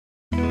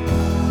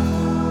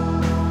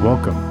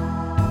Welcome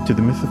to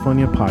the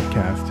Misophonia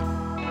Podcast.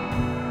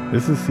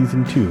 This is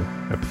Season 2,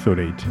 Episode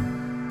 8.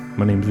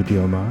 My name is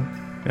Adil Ma,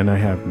 and I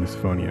have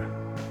misophonia.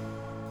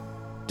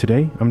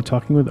 Today, I'm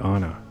talking with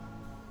Anna.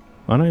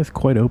 Anna is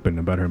quite open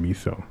about her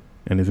miso,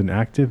 and is an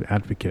active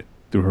advocate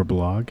through her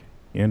blog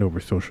and over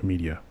social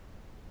media.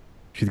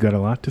 She's got a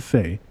lot to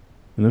say,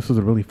 and this was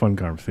a really fun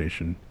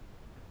conversation.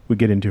 We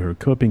get into her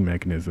coping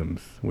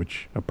mechanisms,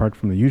 which, apart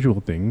from the usual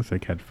things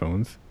like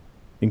headphones,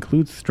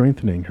 includes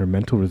strengthening her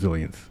mental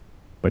resilience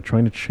by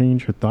trying to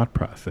change her thought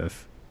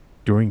process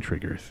during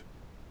triggers.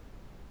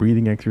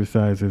 Breathing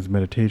exercises,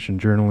 meditation,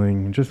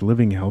 journaling, and just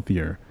living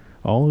healthier,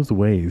 all as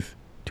ways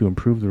to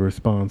improve the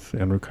response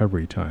and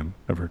recovery time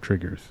of her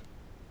triggers.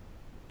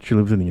 She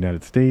lives in the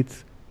United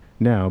States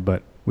now,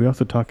 but we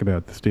also talk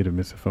about the state of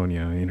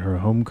misophonia in her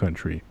home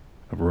country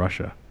of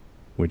Russia,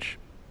 which,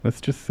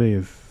 let's just say,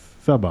 is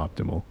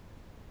suboptimal.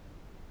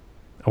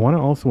 I want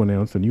to also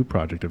announce a new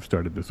project I've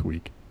started this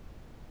week.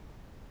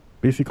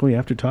 Basically,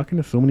 after talking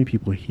to so many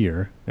people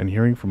here and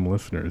hearing from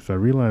listeners, I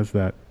realized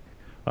that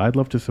I'd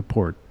love to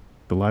support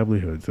the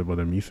livelihoods of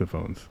other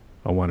misophones.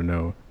 I want to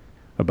know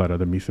about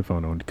other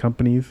misophone-owned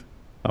companies.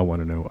 I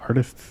want to know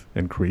artists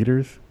and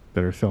creators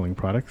that are selling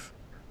products.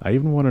 I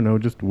even want to know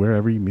just where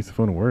every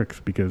misophone works,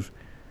 because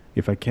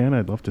if I can,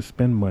 I'd love to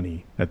spend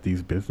money at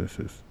these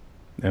businesses.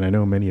 And I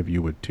know many of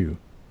you would too.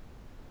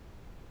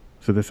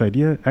 So this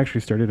idea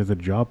actually started as a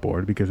job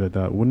board because I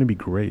thought, wouldn't it be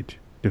great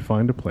to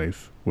find a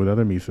place with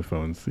other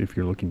misophones if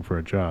you're looking for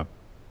a job?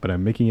 But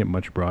I'm making it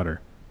much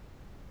broader.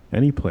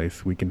 Any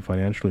place we can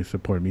financially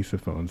support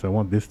misophones, I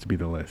want this to be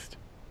the list.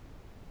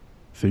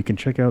 So you can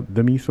check out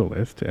the Miso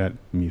List at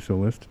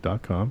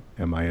misolist.com,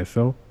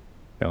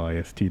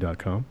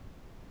 misolist.com.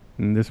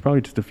 And there's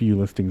probably just a few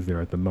listings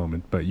there at the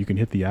moment, but you can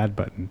hit the add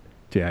button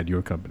to add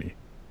your company.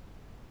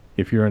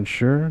 If you're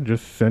unsure,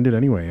 just send it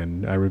anyway,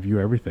 and I review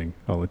everything.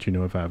 I'll let you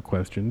know if I have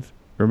questions.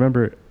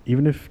 Remember,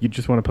 even if you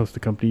just want to post the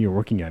company you're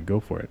working at, go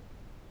for it.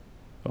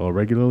 I'll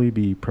regularly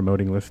be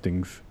promoting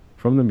listings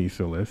from the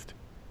Miso List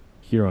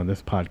here on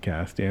this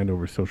podcast and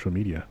over social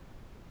media.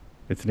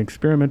 It's an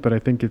experiment, but I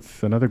think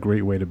it's another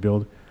great way to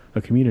build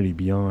a community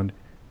beyond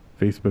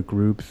Facebook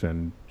groups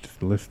and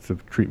just lists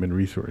of treatment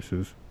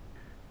resources.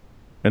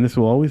 And this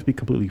will always be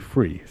completely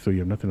free, so you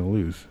have nothing to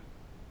lose.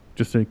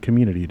 Just a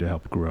community to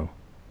help grow.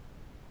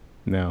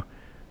 Now,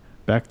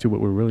 back to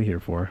what we're really here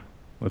for.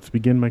 Let's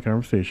begin my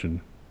conversation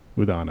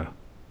with Anna.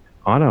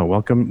 Anna,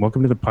 welcome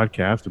to the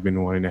podcast. I've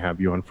been wanting to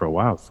have you on for a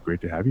while. It's great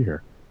to have you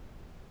here.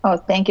 Oh,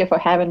 thank you for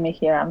having me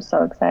here. I'm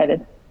so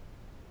excited.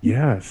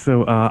 Yeah,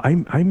 so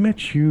I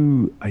met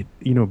you,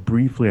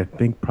 briefly. I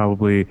think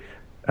probably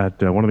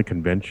at one of the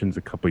conventions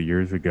a couple of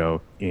years ago,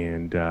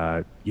 and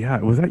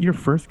was that your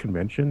first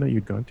convention that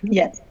you'd gone to?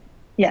 Yes.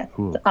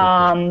 Cool.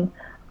 On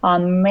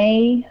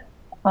May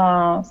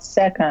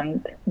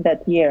 2nd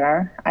that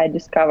year, I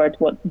discovered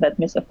that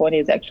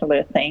misophonia is actually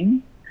a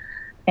thing.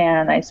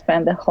 And I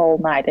spent the whole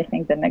night, I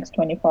think the next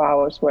 24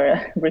 hours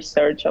were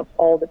research of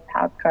all the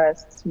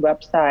podcasts,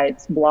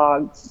 websites,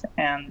 blogs,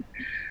 and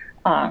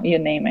you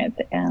name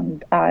it.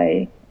 And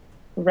I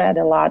read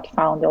a lot,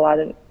 found a lot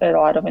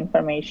of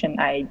information.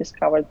 I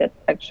discovered that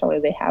actually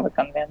they have a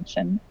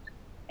convention,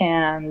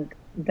 and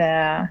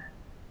I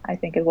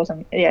think it was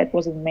in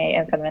May,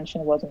 and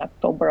convention was in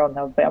October or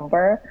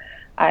November.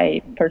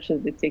 I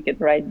purchased the ticket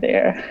right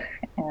there.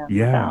 And,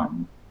 yeah.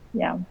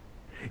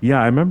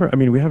 Yeah, I remember. I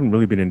mean, we haven't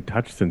really been in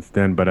touch since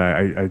then, but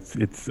I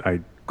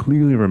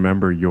clearly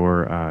remember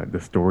the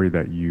story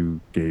that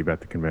you gave at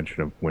the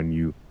convention of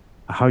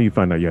how you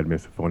found out you had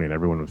misophonia, and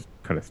everyone was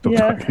kind of still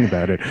talking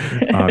about it.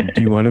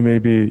 Do you want to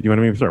maybe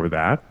start with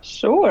that?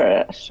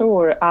 Sure.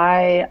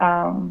 I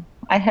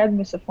had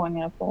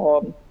misophonia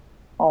for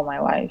all my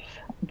life,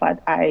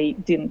 but I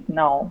didn't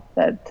know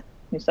that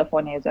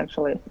misophonia is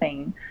actually a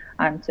thing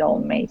until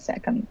May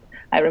 2nd.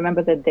 I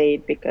remember the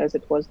date because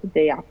it was the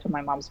day after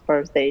my mom's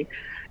birthday,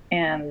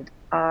 and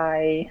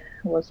I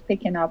was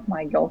picking up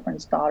my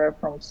girlfriend's daughter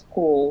from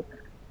school.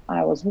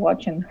 I was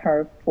watching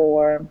her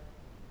for,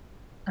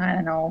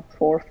 4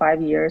 or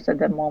 5 years at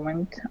that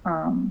moment.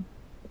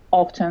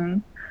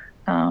 Often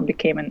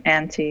became an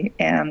auntie,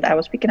 and I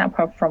was picking up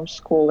her from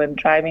school and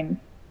driving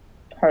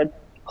her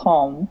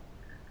home.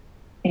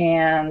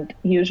 And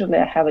usually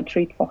I have a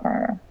treat for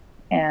her.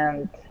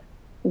 And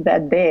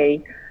that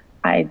day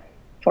I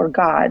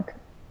forgot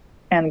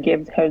and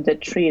gave her the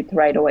treat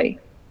right away.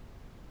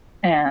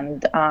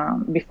 And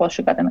before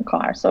she got in the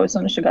car. So as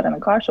soon as she got in the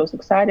car, she was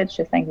excited.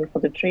 She thanked me for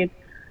the treat.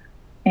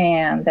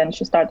 And then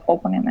she started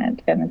opening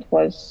it. And it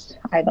was,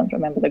 I don't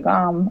remember, the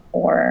gum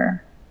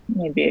or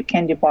maybe a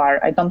candy bar.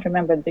 I don't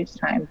remember this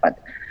time, but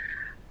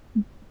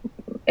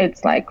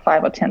it's like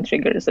 5 or 10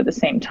 triggers at the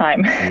same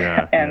time.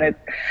 Yeah, and it,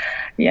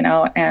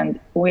 and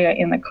we are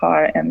in the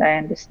car, and I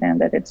understand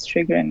that it's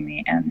triggering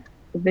me. And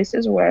this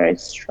is where it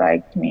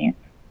struck me,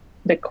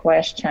 the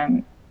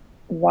question,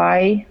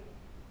 why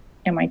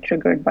am I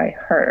triggered by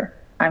her?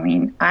 I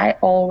mean, I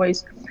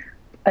always,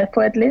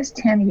 for at least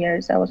 10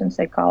 years, I was in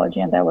psychology,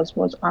 and I was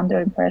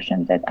under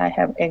impression that I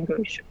have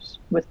anger issues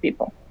with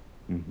people.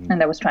 Mm-hmm.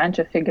 And I was trying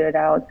to figure it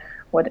out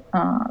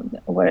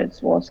where it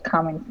was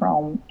coming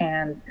from,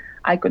 and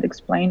I could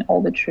explain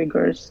all the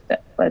triggers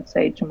that, let's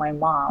say, to my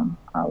mom,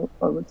 I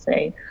would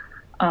say,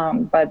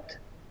 but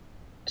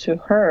to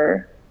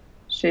her,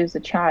 she's a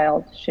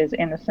child, she's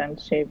innocent,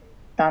 she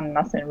done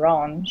nothing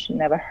wrong, she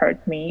never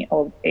hurt me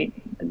or it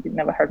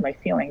never hurt my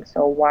feelings.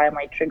 So why am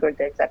I triggered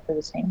exactly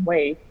the same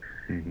way,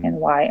 Mm-hmm. and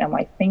why am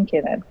I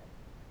thinking it?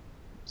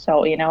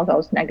 So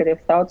those negative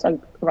thoughts are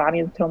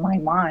running through my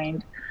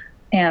mind,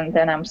 and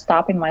then I'm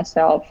stopping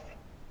myself.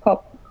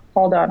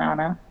 Hold on,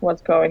 Anna,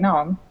 what's going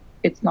on?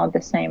 It's not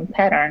the same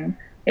pattern,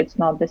 it's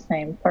not the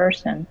same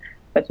person,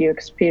 but your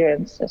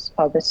experiences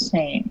are the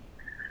same.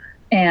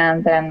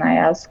 And then I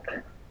asked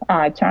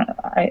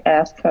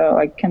her,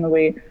 like, can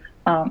we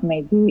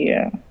maybe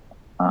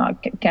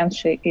can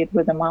she eat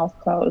with the mouth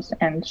closed?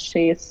 And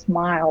she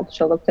smiled.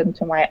 She looked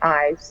into my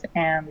eyes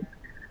and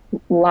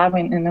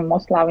loving, in the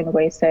most loving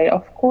way, say,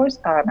 "Of course,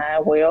 Anna, I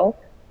will.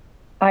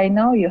 I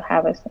know you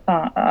have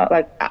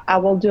I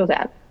will do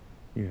that."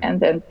 Yeah. And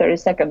then 30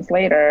 seconds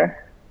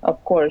later,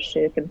 of course,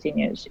 she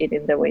continues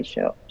eating the way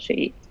she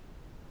eats.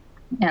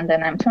 And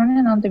then I'm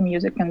turning on the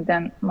music, and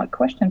then my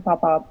question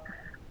pop up.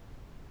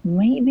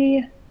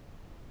 Maybe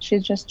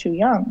she's just too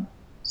young.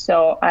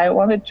 So I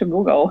wanted to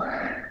Google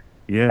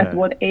Yeah. at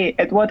what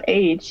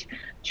age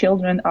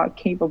children are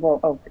capable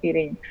of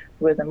eating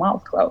with the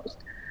mouth closed.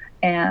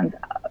 And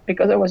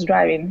because I was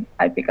driving,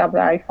 I picked up the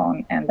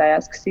iPhone and I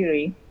asked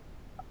Siri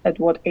at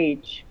what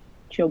age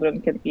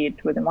children can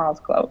eat with the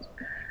mouth closed.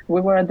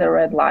 We were at the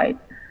red light.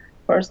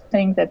 First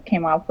thing that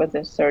came up with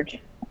the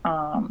search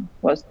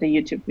was the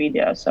YouTube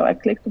video. So I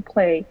clicked to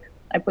play,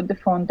 I put the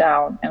phone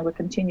down, and we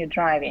continued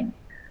driving.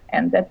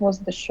 And that was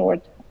the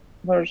short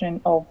version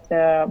of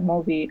the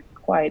movie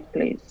Quiet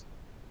Please.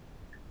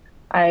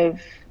 I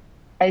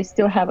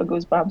still have a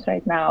goosebumps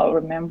right now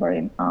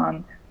remembering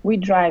on we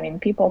driving,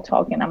 people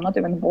talking. I'm not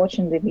even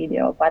watching the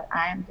video, but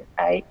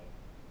I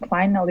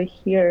finally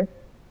hear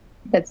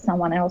that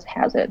someone else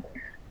has it,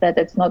 that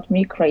it's not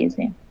me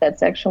crazy.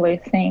 That's actually a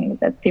thing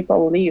that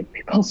people live,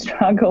 people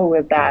struggle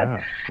with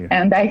that. Yeah.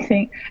 And I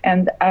think,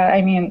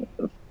 I mean,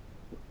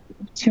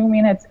 2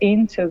 minutes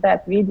into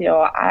that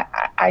video,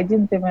 I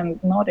didn't even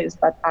notice,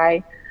 but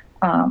I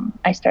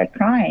started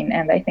crying,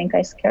 and I think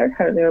I scared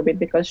her a little bit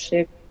because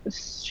she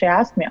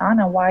asked me,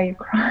 "Anna, why are you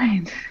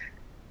crying?"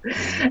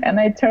 and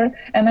I turned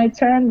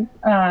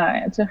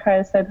to her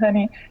and said,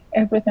 "Honey,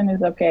 everything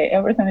is okay.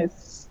 Everything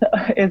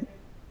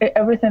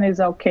is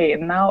okay.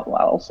 And now,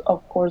 well, of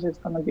course, it's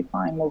gonna be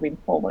fine moving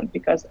forward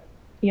because,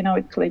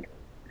 it clicked.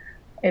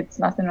 It's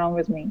nothing wrong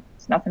with me.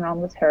 It's nothing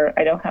wrong with her.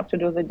 I don't have to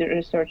do the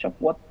research of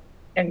what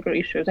anger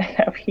issues I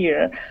have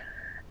here."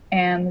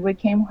 And we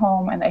came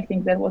home, and I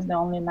think that was the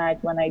only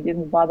night when I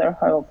didn't bother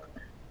her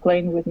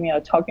playing with me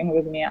or talking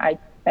with me. I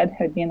fed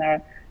her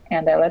dinner,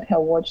 and I let her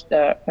watch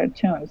the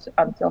cartoons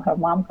until her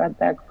mom got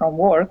back from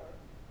work.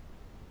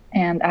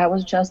 And I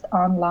was just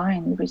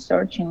online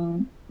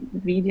researching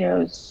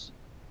videos,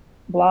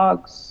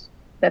 blogs.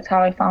 That's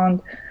how I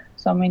found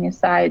so many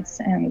sites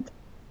and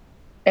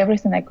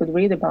everything I could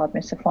read about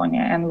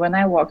misophonia. And when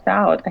I walked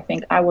out, I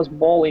think I was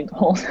bawling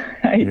all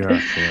night.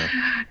 Yeah.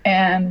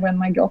 And when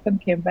my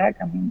girlfriend came back,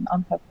 I mean,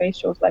 on her face,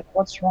 she was like,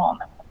 "What's wrong?"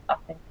 I'm like,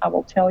 "Nothing. I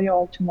will tell you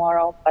all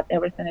tomorrow, but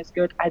everything is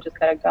good. I just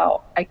gotta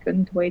go." I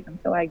couldn't wait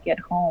until I get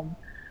home.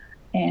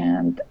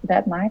 And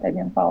that night I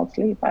didn't fall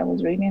asleep. I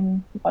was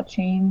reading,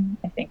 watching.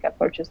 I think I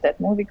purchased that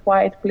movie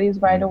Quiet Please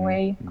right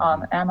away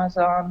on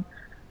Amazon.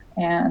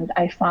 And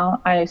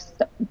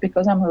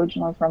because I'm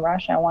originally from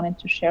Russia, I wanted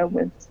to share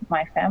with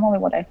my family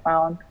what I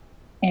found,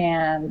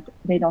 and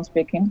they don't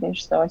speak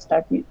English. So I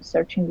started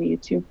searching the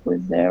YouTube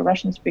with the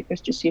Russian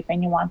speakers to see if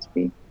anyone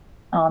speaks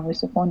on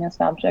misophonia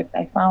subject.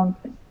 I found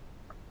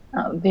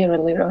very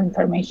little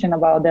information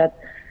about that,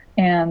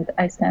 and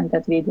I sent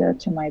that video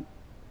to my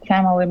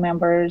family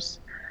members,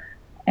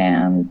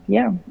 and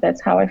yeah,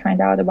 that's how I find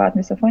out about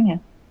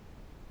misophonia.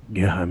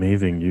 Yeah,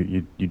 amazing.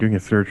 You're doing a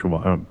search.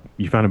 Well,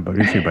 you found it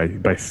basically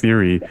by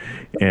Siri,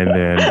 and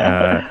then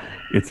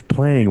it's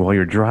playing while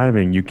you're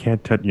driving. You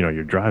can't touch.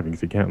 You're driving,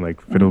 so you can't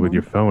like fiddle with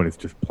your phone. It's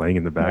just playing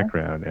in the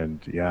background, and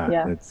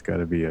yeah, that's got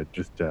to be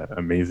just an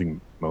amazing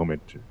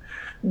moment.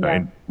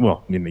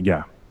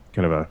 Yeah.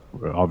 Kind of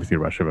obviously a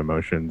rush of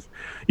emotions.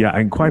 Yeah,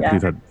 and Quiet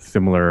Please had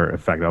similar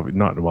effect.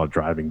 Not while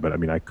driving, but I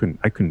mean, I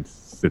couldn't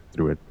sit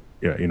through it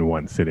in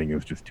one sitting. It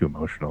was just too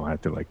emotional. I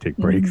had to like take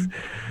breaks.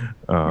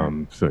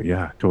 So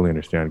yeah, totally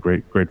understand.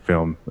 Great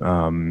film.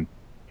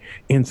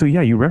 And so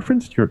yeah, you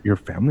referenced your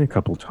family a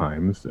couple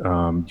times.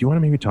 Do you want to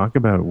maybe talk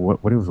about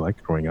what it was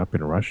like growing up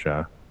in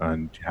Russia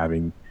and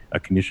having a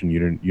condition you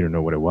didn't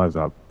know what it was,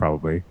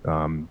 probably,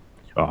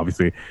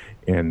 obviously,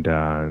 and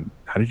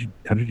how did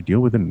you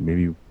deal with it? And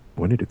maybe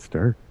when did it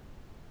start?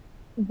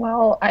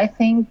 Well, I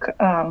think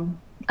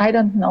I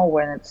don't know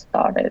when it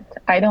started.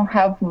 I don't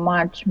have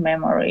much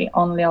memory,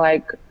 only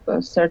like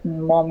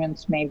certain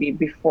moments maybe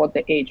before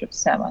the age of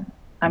 7.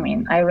 I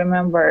mean, I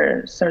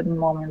remember certain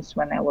moments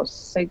when I was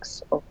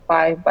 6 or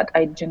 5, but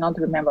I do not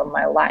remember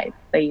my life,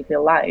 daily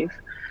life.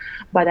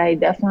 But I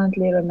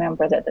definitely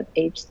remember that at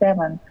age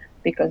 7,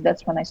 because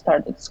that's when I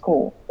started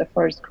school, the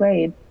first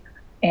grade.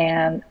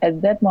 And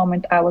at that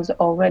moment, I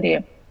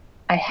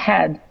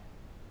had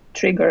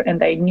trigger,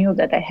 and I knew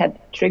that I had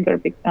trigger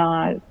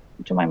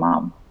to my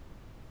mom.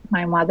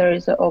 My mother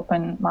is an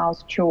open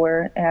mouth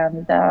chewer,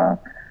 and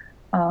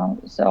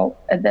so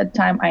at that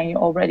time I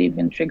already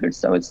been triggered.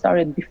 So it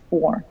started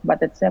before,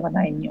 but at 7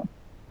 I knew.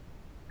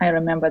 I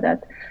remember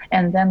that.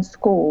 And then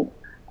school,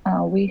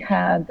 we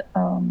had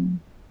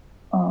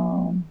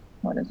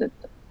what is it?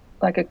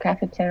 Like a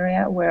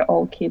cafeteria where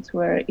all kids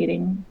were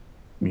eating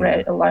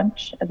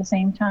lunch at the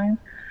same time,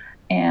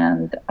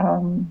 and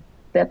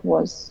that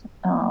was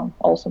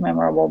also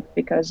memorable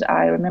because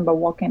I remember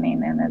walking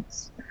in, and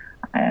it's,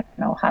 I don't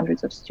know,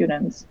 hundreds of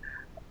students,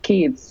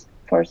 kids,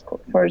 first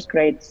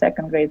grade,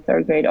 second grade,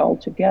 third grade, all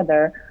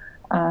together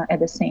at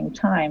the same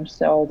time.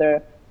 So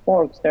their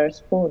forks, their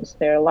spoons,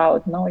 their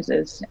loud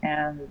noises,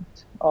 and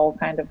all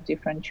kind of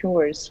different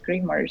chewers,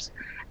 screamers,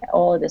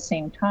 all at the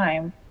same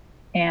time.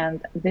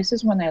 And this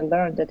is when I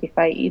learned that if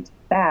I eat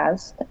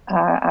fast,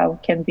 I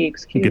can be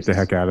excused. Get the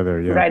heck out of there,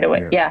 right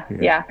away.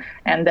 Yeah.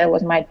 And that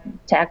was my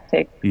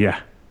tactic. Yeah.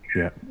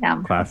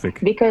 Classic.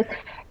 Because,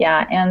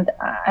 and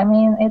I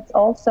mean, it's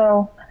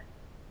also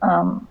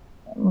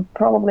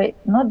probably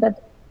not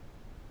that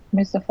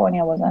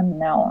misophonia was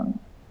unknown,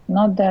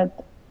 not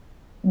that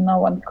no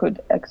one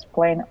could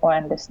explain or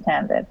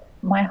understand it.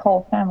 My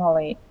whole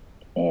family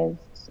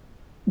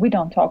we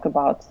don't talk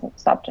about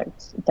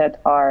subjects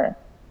that are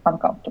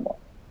uncomfortable.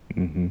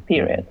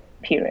 Period.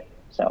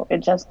 So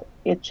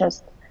it's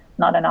just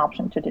not an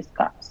option to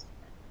discuss.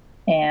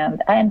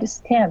 And I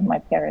understand my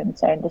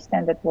parents. I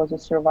understand it was a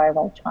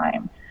survival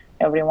time.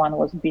 Everyone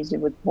was busy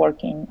with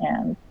working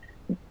and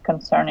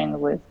concerning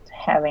with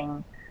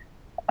having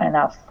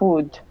enough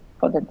food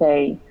for the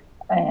day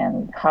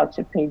and how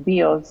to pay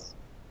bills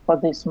for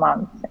this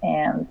month.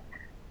 And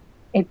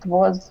it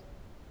was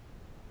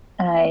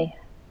never,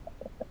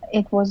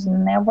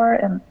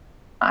 and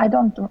I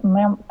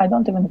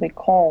don't even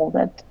recall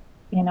that,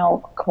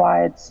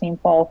 quiet,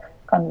 simple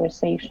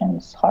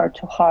conversations, heart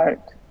to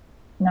heart.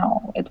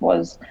 No, it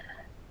was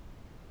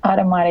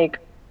automatic.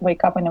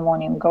 Wake up in the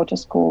morning, go to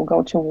school,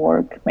 go to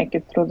work, make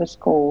it through the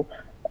school,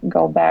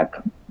 go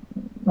back,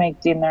 make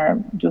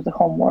dinner, do the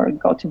homework,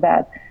 go to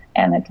bed.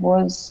 And it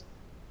was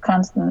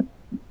constant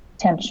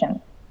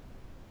tension.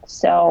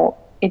 So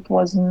it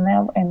was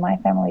never, in my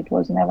family, it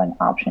was never an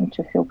option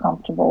to feel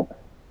comfortable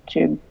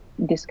to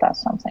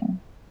discuss something.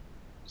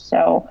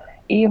 So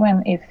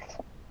even if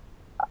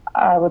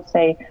I would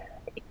say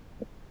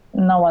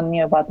no one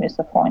knew about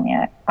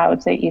misophonia, I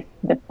would say if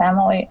the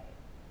family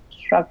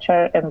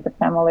structure and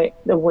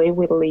the way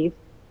we live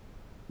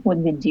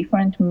would be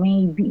different,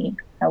 maybe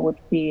I would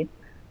be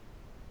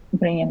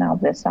bringing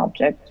up the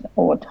subject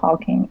or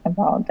talking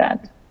about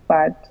that.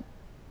 But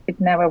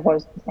it never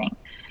was the thing.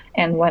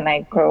 And when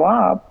I grew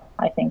up,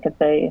 I think as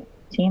a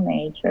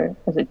teenager,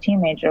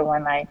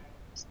 when I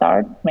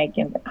start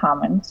making the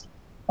comments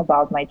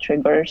about my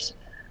triggers,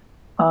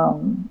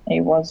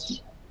 it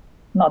was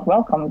not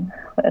welcome,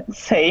 let's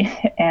say.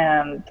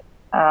 And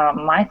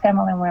my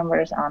family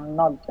members are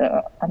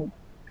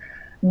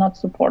not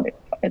supportive.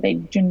 They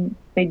do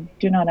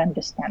not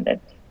understand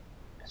it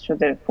to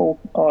the full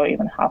or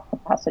even half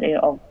capacity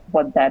of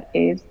what that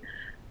is.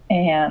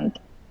 And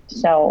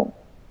so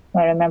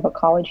I remember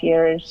college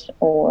years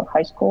or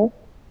high school,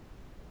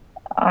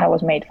 I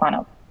was made fun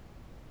of.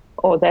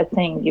 Oh, that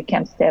thing you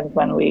can't stand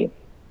when we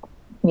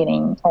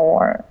eating,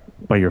 or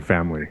by your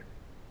family.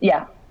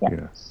 Yeah.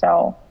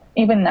 So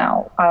even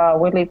now, I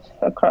live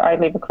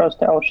across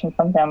the ocean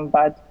from them,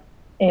 but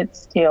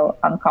it's still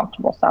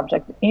uncomfortable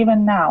subject.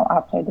 Even now,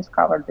 after I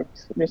discovered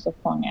this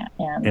misophonia,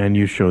 and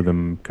you show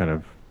them kind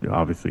of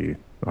obviously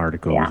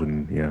articles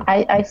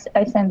I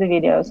sent the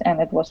videos,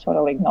 and it was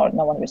totally ignored.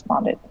 No one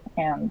responded,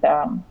 and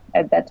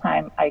at that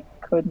time I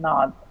could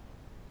not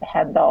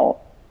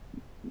handle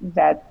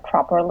that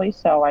properly,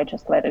 so I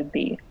just let it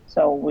be.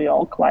 So we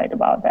all cried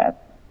about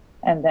that,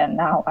 and then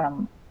now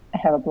I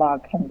have a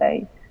blog, and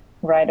I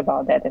write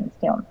about that, and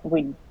still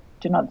we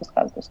do not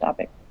discuss this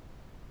topic.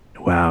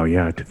 Wow,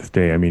 yeah, to this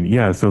day. I mean,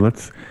 yeah, so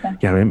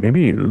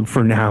maybe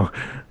for now,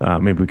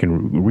 maybe we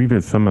can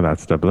revisit some of that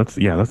stuff. But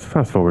let's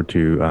fast forward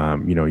to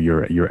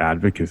your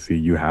advocacy.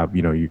 You have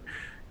you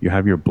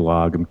have your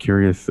blog. I'm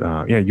curious.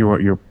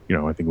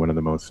 You're I think one of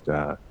the most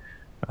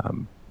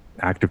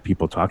active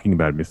people talking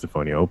about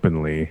misophonia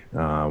openly.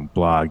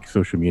 Blog,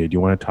 social media. Do you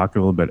want to talk a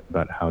little bit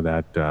about how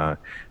that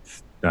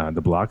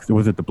the blog,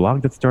 was it the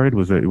blog that started?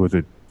 Was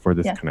it for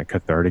this kind of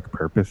cathartic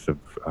purpose of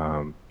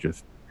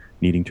just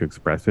needing to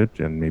express it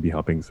and maybe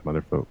helping some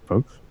other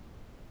folks?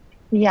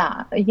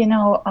 Yeah, the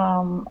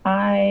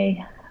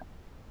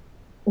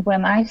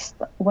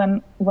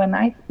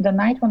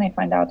night when I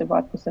find out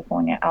about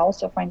misophonia, I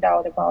also find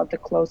out about the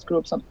closed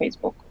groups on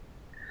Facebook.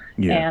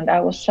 Yeah. And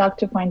I was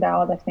shocked to find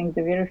out, I think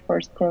the very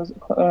first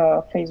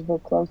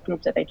Facebook closed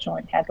group that I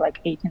joined had like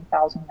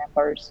 18,000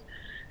 members.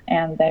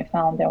 And I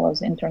found there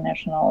was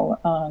international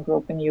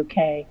group in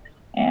UK,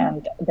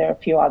 and there are a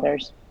few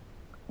others.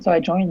 So I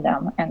joined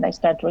them and I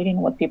started reading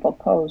what people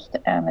post,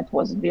 and it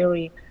was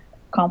very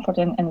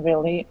comforting and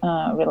really,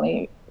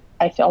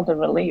 I felt the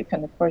relief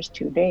in the first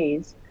 2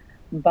 days.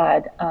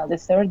 But the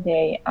third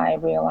day, I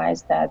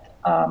realized that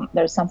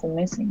there's something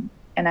missing.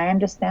 And I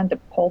understand the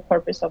whole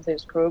purpose of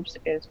these groups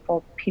is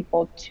for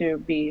people to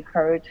be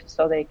heard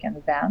so they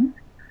can vent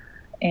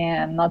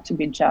and not to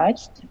be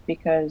judged,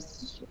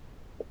 because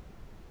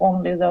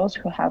only those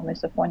who have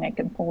misophonia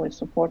can fully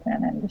support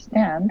and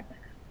understand.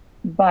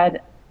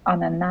 But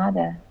on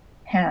another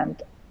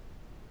hand,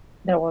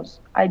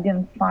 I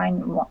didn't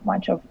find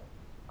much of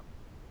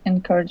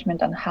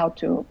encouragement on how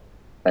to,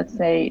 let's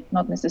say,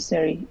 not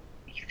necessarily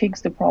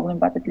fix the problem,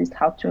 but at least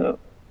how to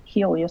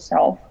heal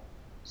yourself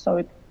so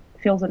it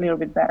feels a little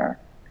bit better.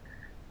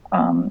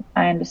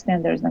 I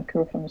understand there's no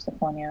cure for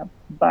misophonia,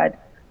 but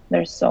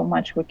there's so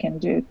much we can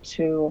do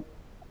to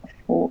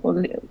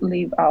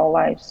live our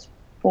lives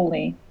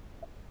fully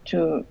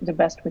to the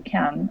best we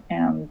can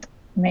and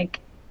make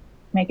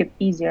it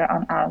easier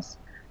on us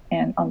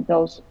and on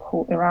those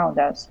who around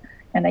us.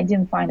 And I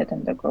didn't find it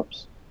in the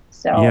groups.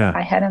 So Yeah.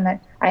 I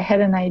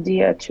had an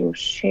idea to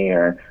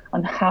share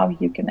on how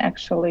you can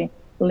actually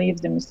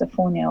live the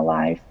misophonia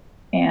life,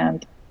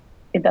 and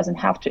it doesn't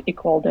have to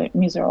equal the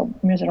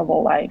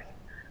miserable life.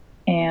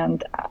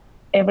 And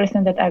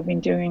everything that I've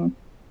been doing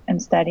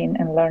and studying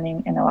and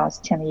learning in the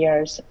last 10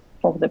 years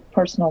for the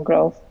personal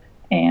growth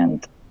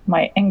and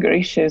my anger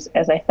issues,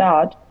 as I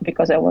thought,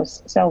 because I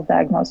was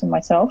self-diagnosing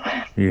myself,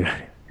 Yeah.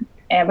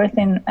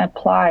 everything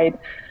applied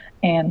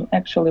and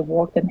actually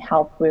worked and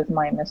helped with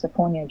my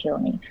misophonia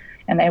journey.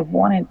 And I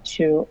wanted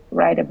to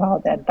write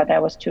about that, but I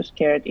was too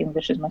scared.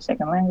 English is my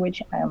second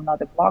language. I am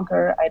not a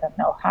blogger. I don't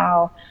know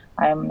how.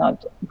 I am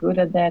not good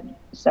at that.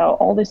 So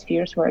all these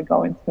fears were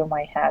going through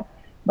my head.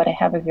 But I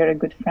have a very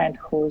good friend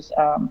who's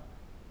a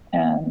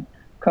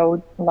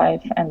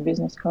life and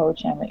business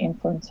coach and an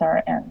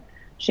influencer, and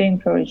she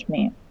encouraged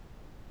me.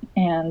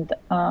 And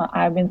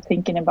I've been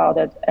thinking about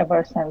it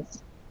ever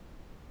since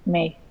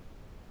May,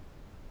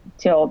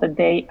 till the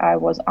day I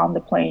was on the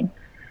plane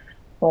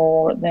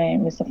for the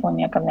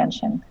Misophonia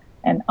Convention.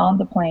 And on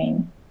the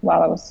plane,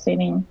 while I was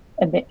sitting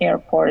at the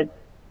airport,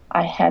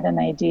 I had an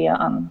idea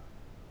on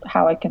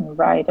how I can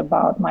write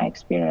about my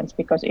experience,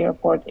 because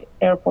airport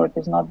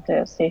is not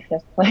the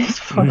safest place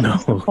for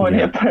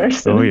misophonia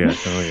person. Oh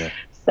yeah.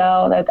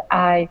 So that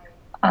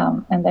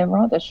and I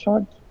wrote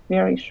a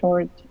very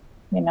short,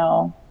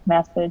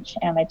 message,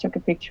 and I took a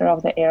picture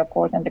of the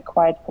airport and the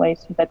quiet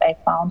place that I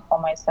found for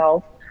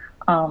myself,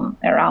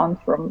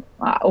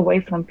 away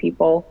from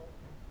people.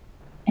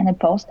 And I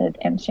posted,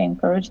 and she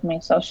encouraged me.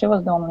 So she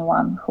was the only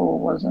one who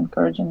was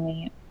encouraging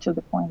me to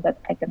the point that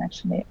I can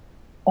actually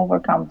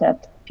overcome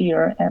that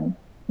fear and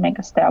make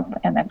a step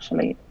and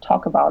actually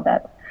talk about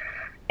that.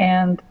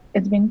 And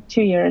it's been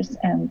 2 years,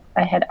 and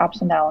I had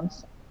ups and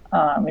downs,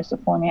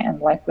 misophonia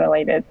and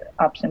life-related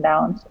ups and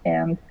downs.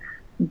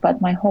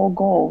 But my whole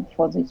goal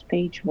for this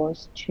page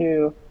was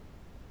to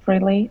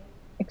freely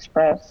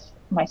express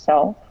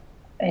myself.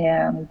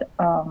 And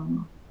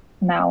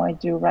now I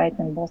do write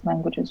in both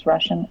languages,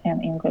 Russian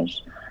and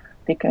English,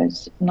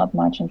 because not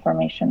much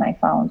information I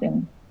found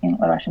in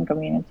the Russian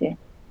community.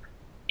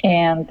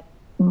 And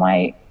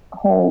my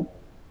whole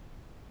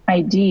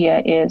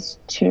idea is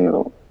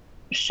to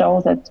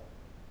show that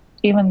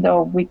even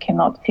though we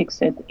cannot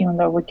fix it, even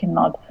though we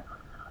cannot,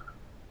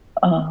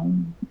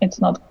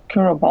 it's not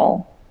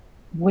curable,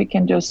 we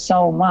can do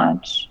so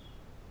much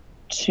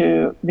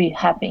to be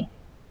happy,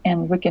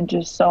 and we can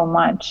do so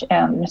much.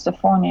 And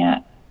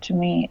misophonia to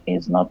me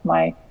is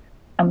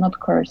I'm not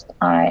cursed,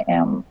 I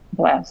am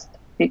blessed,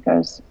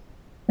 because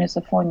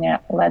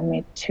misophonia led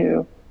me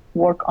to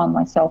work on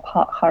myself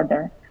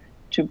harder,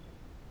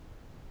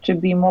 to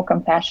be more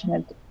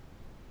compassionate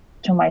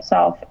to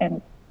myself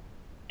and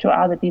to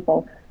other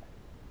people.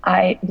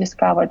 I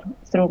discovered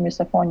through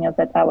misophonia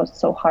that I was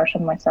so harsh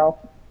on myself,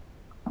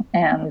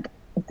 and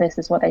this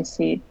is what I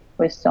see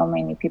with so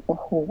many people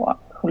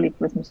who live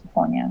with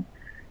misophonia.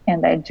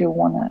 And I do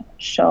want to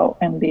show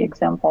and be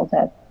example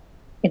that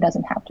it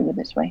doesn't have to be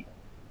this way.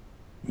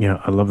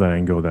 Yeah, I love that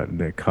angle,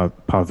 that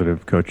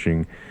positive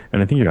coaching,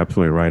 and I think you're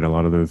absolutely right. A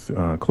lot of those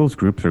closed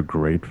groups are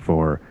great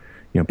for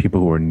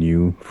people who are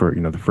new for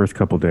the first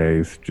couple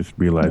days, just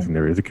realizing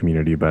there is a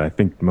community. But I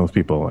think most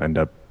people end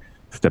up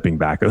stepping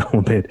back a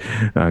little bit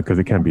because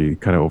it can be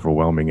kind of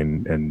overwhelming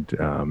and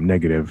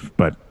negative,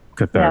 but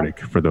cathartic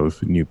for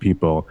those new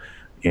people.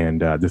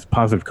 And this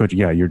positive coaching,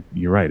 yeah,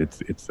 you're right.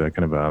 It's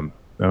kind of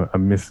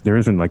there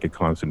isn't like a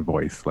constant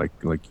voice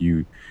like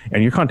you,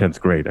 and your content's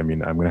great. I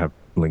mean, I'm gonna have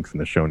links in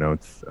the show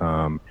notes.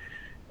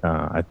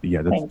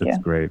 That's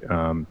great.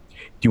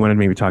 Do you want to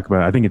maybe talk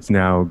about? I think it's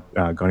now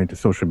gone into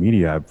social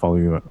media. I follow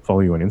you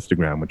on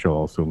Instagram, which I'll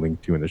also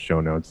link to in the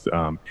show notes.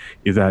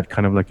 Is that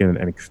kind of like an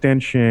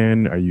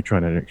extension? Are you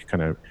trying to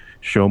kind of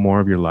show more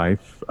of your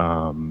life?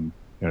 How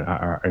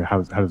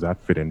does that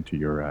fit into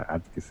your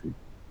advocacy?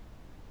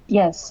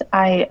 Yes,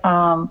 I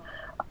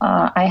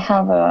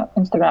have an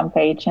Instagram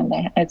page, and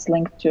it's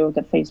linked to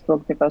the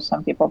Facebook, because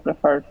some people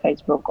prefer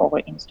Facebook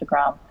over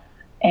Instagram.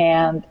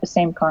 and the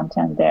same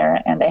content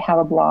there. And I have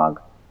a blog,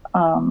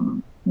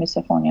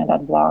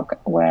 misophonia.blog,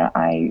 where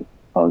I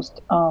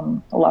post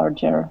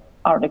larger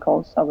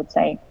articles, I would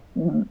say,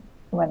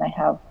 when I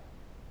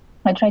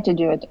try to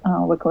do it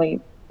weekly,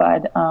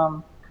 but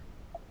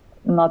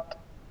not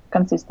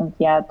consistent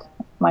yet.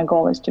 My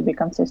goal is to be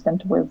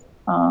consistent with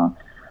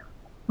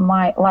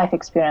my life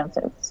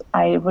experiences.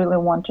 I really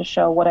want to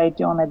show what I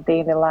do on a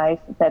daily life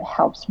that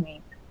helps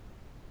me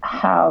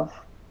have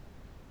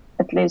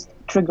at least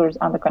triggers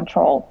under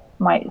control,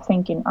 my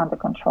thinking under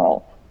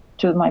control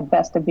to my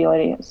best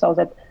ability, so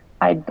that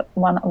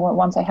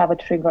once I have a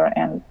trigger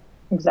and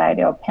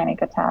anxiety or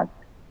panic attack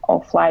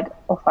or flight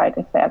or fight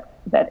effect,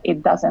 that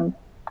it doesn't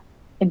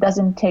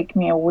take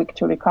me a week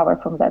to recover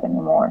from that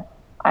anymore.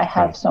 I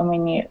have so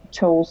many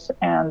tools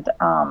and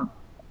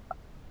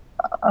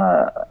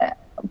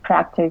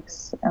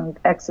practice and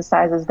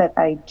exercises that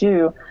I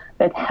do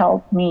that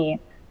help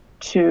me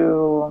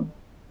to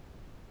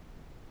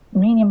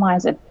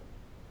minimize it.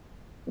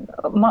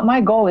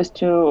 My goal is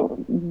to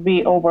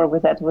be over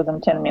with that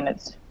within 10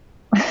 minutes.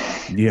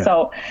 Yeah.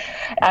 So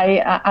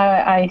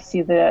I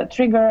see the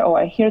trigger, or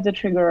I hear the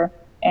trigger,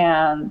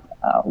 and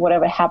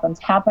whatever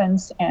happens.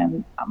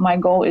 And my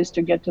goal is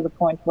to get to the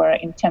point where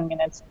in 10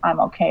 minutes I'm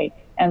okay.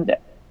 And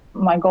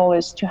my goal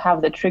is to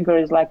have the trigger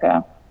is like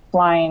a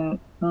flying,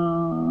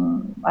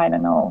 I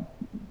don't know,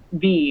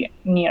 bee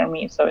near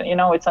me. So,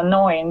 it's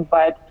annoying,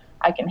 but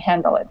I can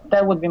handle it.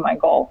 That would be my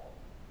goal.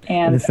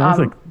 And it sounds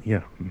like,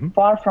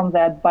 far from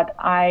that, but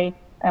I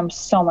am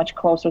so much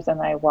closer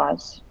than I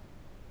was.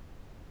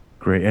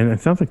 Great. And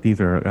it sounds like these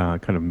are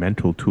kind of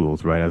mental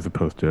tools, right? As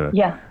opposed to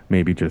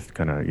maybe just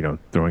kind of,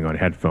 throwing on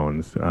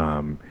headphones.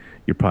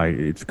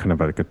 It's kind of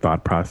like a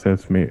thought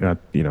process, trying to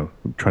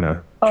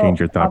change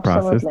your thought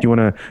process. Do you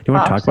want to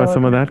talk about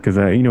some of that? Because,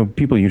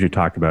 people usually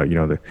talk about,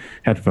 the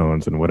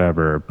headphones and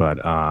whatever,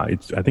 but I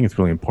think it's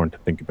really important to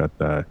think about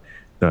the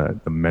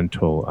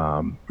mental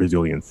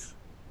resilience.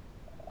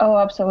 Oh,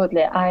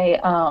 absolutely.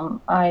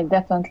 I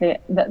definitely,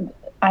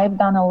 I've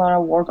done a lot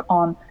of work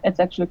on, it's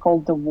actually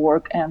called The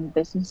Work, and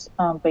this is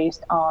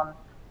based on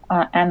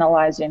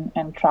analyzing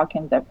and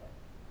tracking the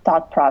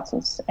thought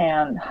process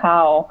and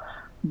how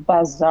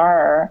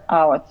bizarre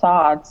our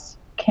thoughts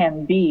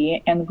can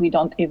be, and we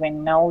don't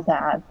even know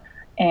that,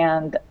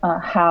 and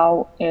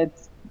how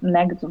it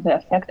negatively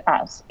affect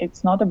us.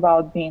 It's not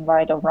about being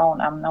right or wrong.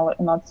 I'm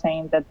not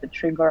saying that the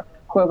trigger,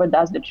 whoever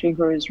does the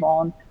trigger is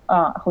wrong,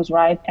 who's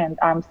right, and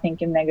I'm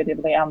thinking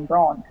negatively, I'm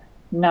wrong.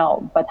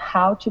 No, but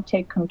how to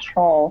take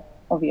control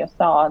of your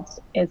thoughts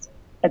is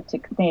a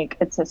technique,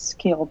 it's a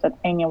skill that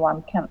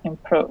anyone can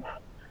improve.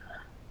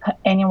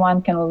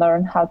 Anyone can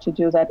learn how to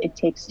do that. It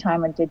takes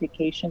time and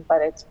dedication,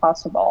 but it's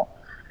possible.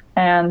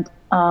 And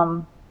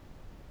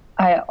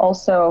I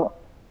also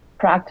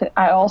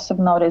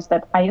noticed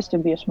that I used to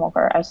be a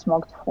smoker. I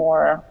smoked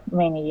for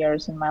many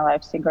years in my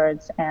life,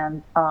 cigarettes,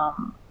 and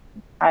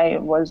I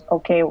was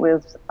okay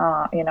with,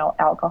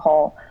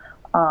 alcohol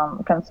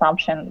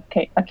consumption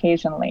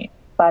occasionally.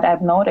 But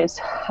I've noticed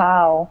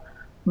how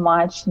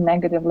much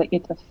negatively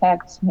it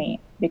affects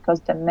me,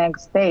 because the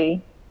next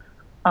day,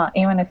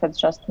 even if it's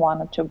just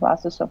 1 or 2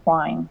 glasses of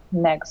wine,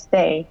 next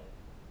day,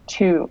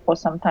 2 or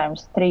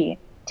sometimes 3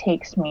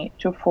 takes me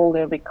to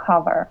fully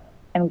recover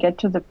and get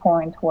to the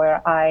point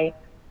where I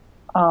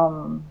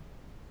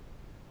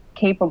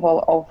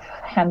capable of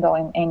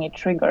handling any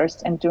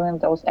triggers and doing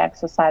those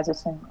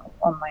exercises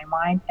on my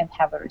mind and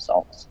have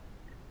results.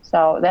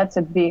 So that's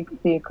a big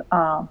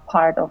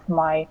part of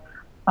my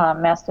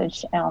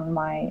message on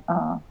my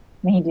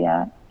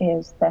media,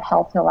 is the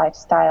healthy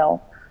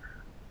lifestyle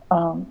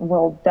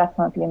will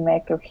definitely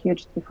make a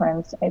huge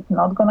difference. It's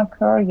not going to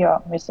cure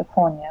your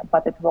misophonia,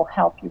 but it will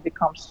help you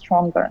become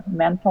stronger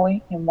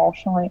mentally,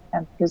 emotionally,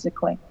 and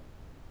physically.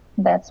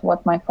 That's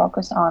what my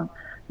focus on,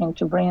 and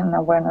to bring an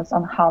awareness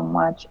on how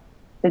much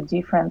the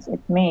difference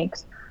it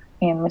makes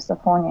in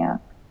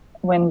misophonia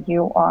when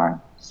you are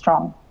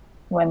strong,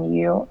 when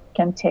you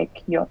can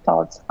take your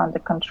thoughts under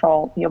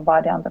control, your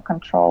body under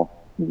control,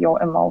 your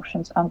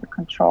emotions under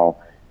control,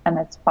 and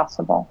it's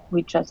possible.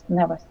 We just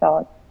never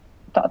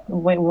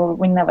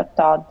we never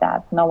thought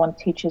that. No one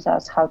teaches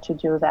us how to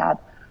do that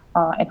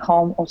at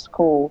home or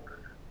school,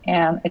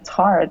 and it's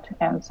hard.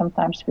 And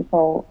sometimes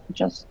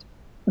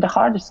the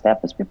hardest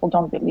step is people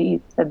don't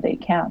believe that they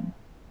can.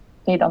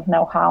 They don't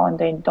know how, and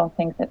they don't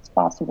think that's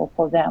possible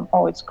for them.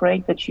 Oh, it's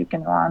great that you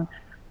can run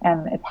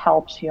and it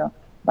helps you,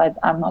 but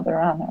I'm not a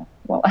runner.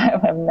 Well,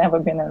 I've never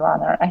been a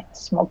runner. I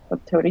smoked for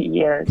 30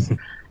 years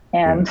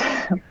and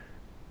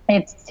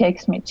it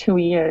takes me 2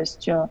 years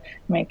to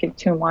make a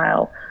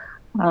 2-mile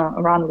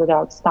run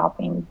without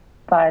stopping.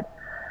 But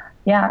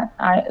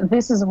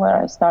this is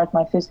where I start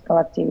my physical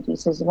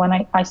activities, is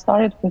when I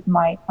started with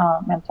my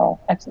mental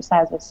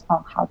exercises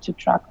on how to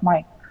track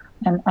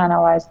and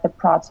analyze the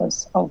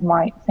process of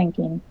my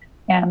thinking.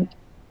 And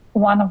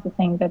one of the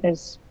things that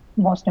is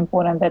most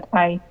important that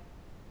I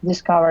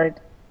discovered,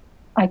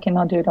 I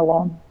cannot do it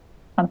alone,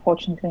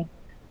 unfortunately.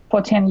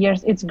 For 10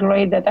 years, it's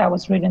great that I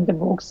was reading the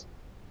books,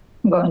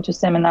 going to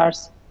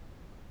seminars,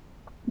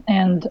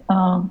 and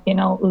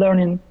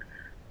learning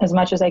as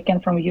much as I can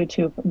from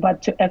YouTube.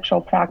 But to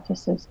actual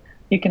practices,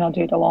 you cannot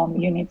do it alone.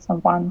 You need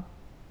someone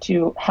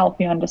to help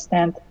you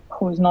understand,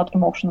 who is not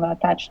emotionally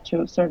attached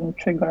to a certain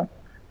trigger,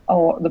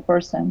 or the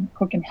person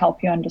who can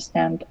help you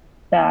understand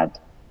that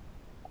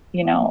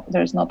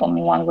there's not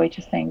only one way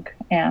to think,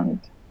 and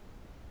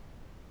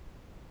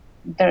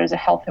there is a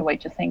healthy way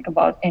to think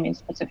about any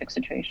specific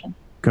situation.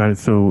 Got it.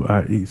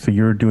 So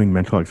you're doing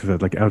mental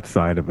exercise like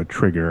outside of a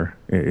trigger.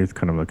 It's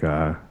kind of like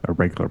a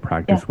regular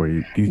practice where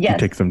you Yes.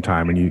 take some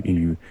time and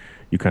you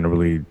kind of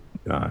really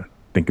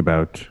think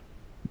about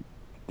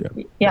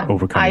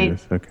overcoming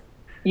this. Okay.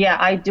 Yeah,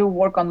 I do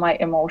work on my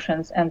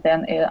emotions, and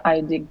then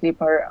I dig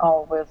deeper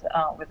with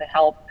the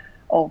help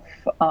of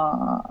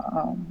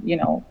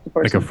the person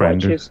Like a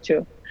friend. who I choose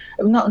to.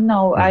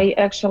 No, I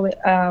actually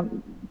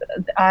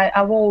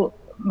I will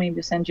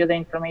maybe send you the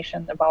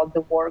information about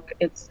the work.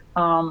 It's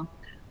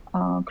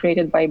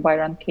created by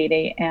Byron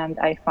Katie, and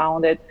I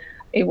found it.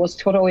 It was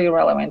totally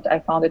irrelevant. I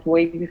found it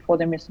way before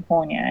the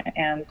misophonia,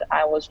 and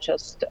I was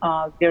just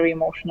very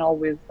emotional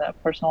with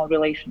personal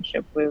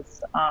relationship,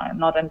 with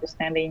not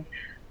understanding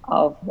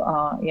of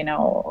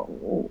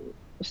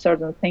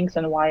certain things,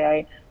 and why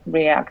I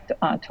react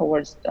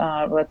towards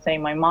let's say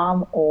my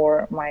mom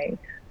or my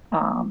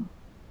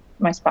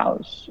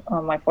spouse,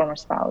 my former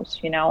spouse,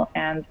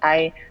 and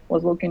I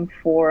was looking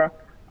for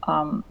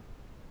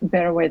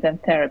better way than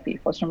therapy.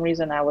 For some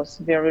reason, I was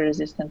very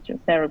resistant to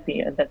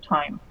therapy at that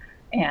time,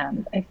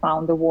 and I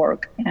found the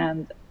work,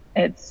 and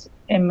it's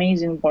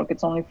amazing work.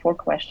 It's only 4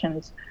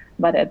 questions,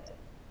 but it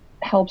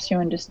helps you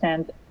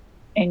understand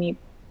any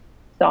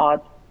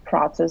thought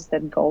process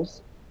that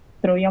goes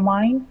through your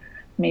mind.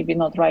 Maybe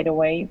not right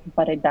away,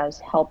 but it does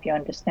help you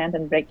understand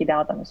and break it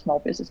out on small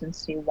pieces and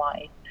see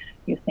why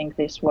you think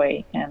this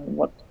way and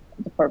what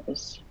the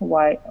purpose,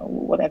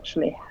 what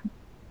actually,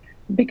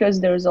 because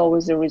there's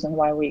always a reason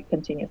why we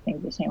continue to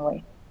think the same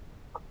way.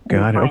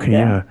 Got it. Okay.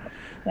 Yeah.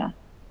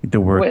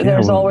 The work.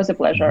 There's always a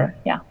pleasure.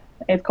 Yeah.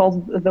 It's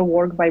called The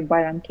Work by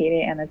Byron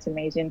Katie, and it's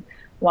amazing.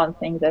 One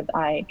thing that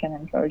I can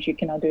encourage, you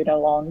cannot do it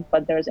alone,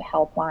 but there's a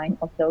helpline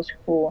of those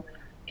who's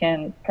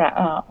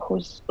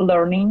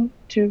learning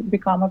to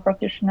become a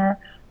practitioner,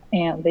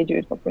 and they do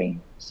it for free.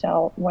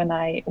 So when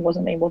I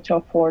wasn't able to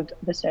afford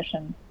the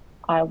session,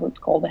 I would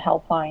call the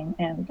helpline,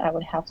 and I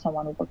would have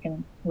someone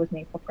working with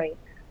me for free.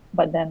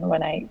 But then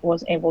when I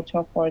was able to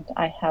afford,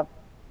 I have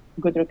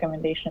good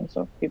recommendations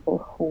of people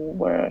who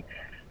were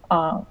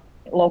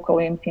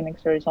locally in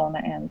Phoenix,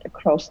 Arizona, and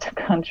across the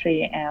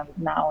country, and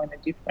now in a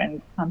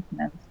different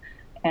continents,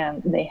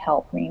 and they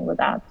help me with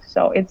that.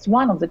 So it's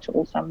one of the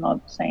tools. I'm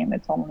not saying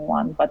it's only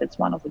one, but it's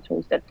one of the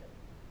tools that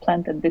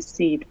planted this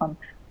seed on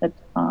that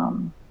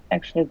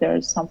actually there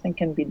is something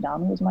can be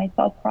done with my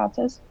thought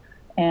process,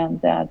 and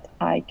that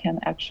I can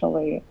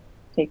actually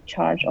take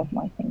charge of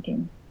my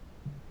thinking.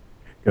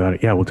 Got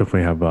it. Yeah, we'll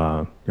definitely have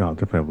I'll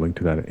definitely have a link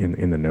to that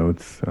in the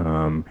notes.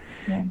 And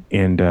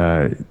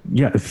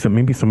so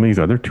maybe some of these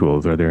other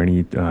tools. Are there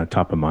any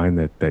top of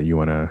mind that you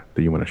wanna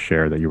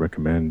share, that you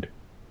recommend?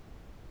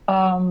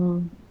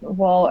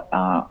 Well,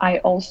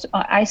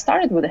 I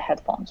started with the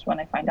headphones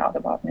when I find out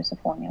about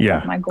misophonia.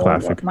 Yeah,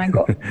 classic.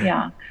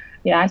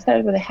 I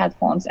started with the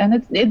headphones,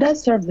 and it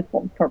does serve the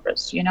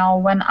purpose.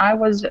 When I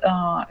was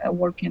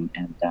working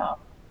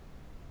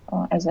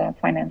as a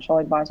financial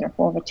advisor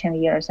for over 10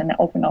 years in an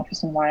open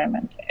office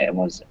environment, it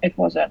was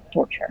a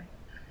torture,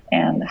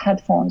 and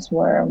headphones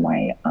were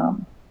my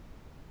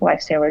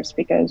lifesavers,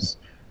 because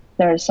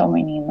there are so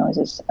many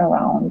noises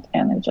around,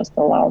 and it's just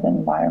a loud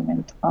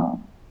environment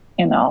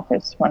in the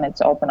office when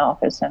it's open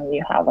office and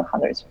you have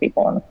hundreds of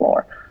people on the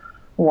floor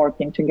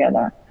working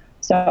together.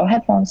 So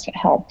headphones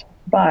helped,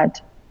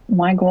 but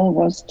my goal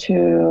was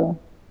to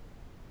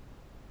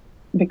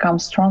become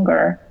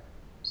stronger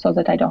so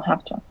that I don't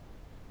have to,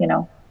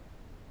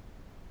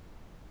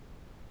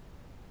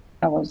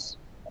 I was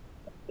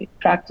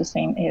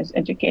practicing is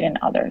educating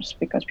others,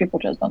 because people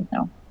just don't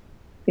know.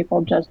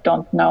 People just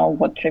don't know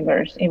what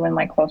triggers. Even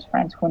my close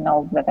friends who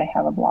know that I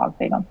have a blog,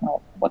 they don't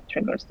know what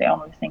triggers. They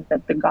only think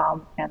that the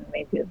gum and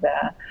maybe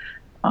the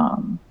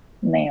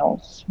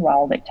nails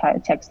while they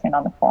texting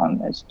on the phone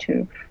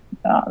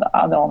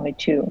are the only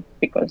 2,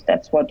 because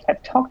that's what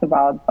I've talked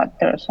about. But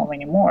there are so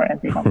many more, and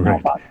they don't know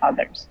about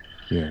others.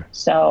 Yeah.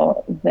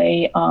 So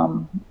they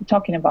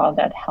talking about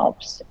that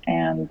helps,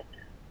 and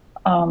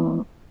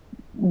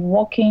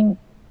walking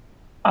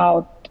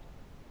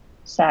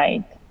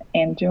outside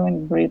and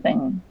doing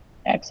breathing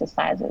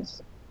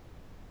exercises,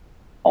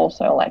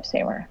 also a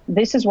lifesaver.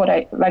 This is what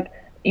I like.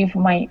 If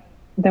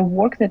the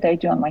work that I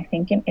do on my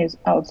thinking is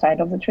outside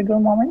of the trigger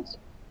moments,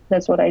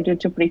 that's what I do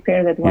to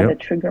prepare that when the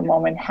trigger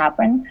moment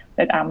happen,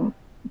 that I'm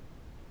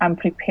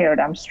prepared,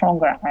 I'm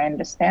stronger, I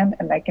understand,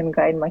 and I can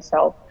guide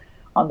myself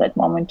on that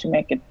moment to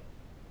make it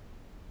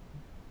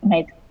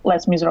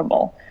less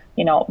miserable,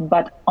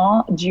 But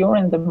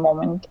during the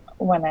moment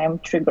when I'm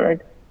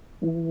triggered,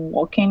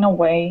 walking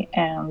away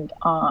and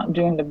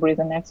doing the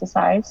breathing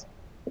exercise,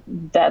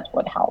 that's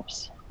what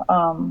helps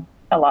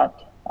a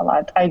lot. a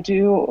lot. I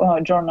do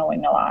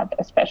journaling a lot,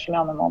 especially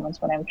on the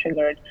moments when I'm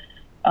triggered,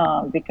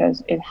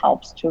 because it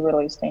helps to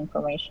release the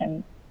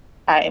information.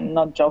 I'm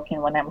not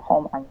joking. When I'm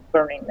home, I'm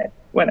burning it.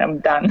 When I'm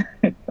done,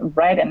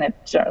 writing it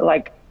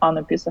like on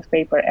a piece of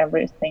paper,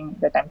 everything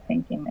that I'm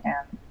thinking,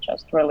 and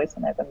just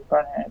releasing it and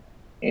burning it.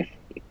 If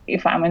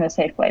if I'm in a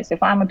safe place,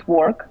 if I'm at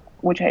work,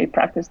 which I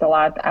practiced a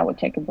lot, I would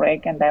take a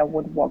break and I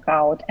would walk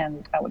out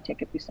and I would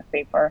take a piece of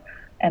paper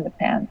and a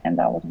pen and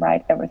I would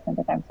write everything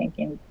that I'm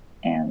thinking.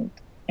 And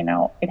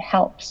it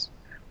helps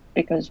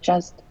because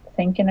just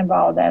thinking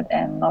about that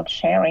and not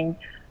sharing,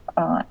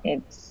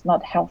 it's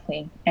not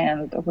healthy,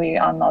 and we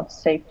are not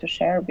safe to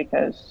share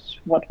because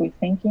what we're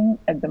thinking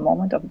at the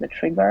moment of the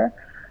trigger,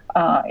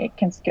 it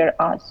can scare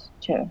us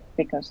too,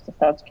 because the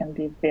thoughts can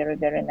be very,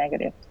 very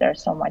negative.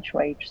 There's so much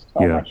rage,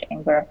 so Yeah. much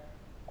anger,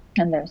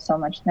 and there's so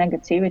much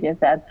negativity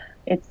that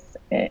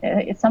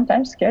it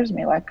sometimes scares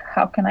me. Like,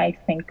 how can I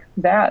think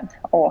that,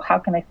 or how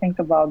can I think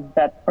about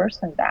that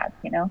person that,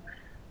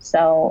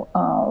 So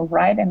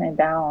writing it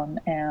down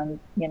and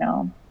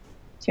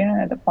tearing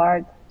it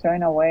apart,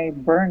 throwing away,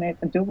 burn it,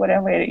 do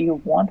whatever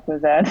you want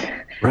with that.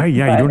 Right.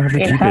 Yeah. You don't But have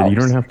to it keep it. You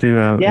don't helps. have to.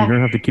 You Yeah,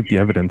 don't have to keep the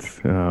evidence.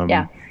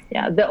 yeah,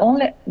 yeah. The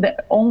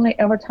only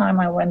ever time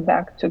I went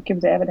back to keep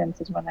the evidence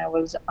is when I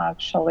was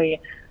actually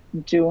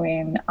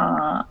doing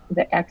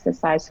the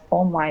exercise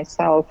for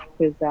myself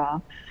with.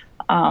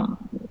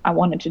 I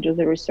wanted to do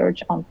the research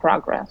on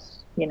progress.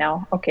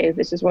 Okay,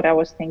 this is what I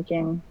was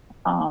thinking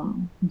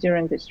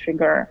during this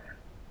trigger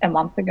a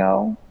month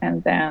ago,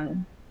 and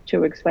then 2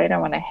 weeks later,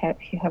 when I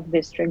have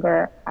this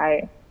trigger,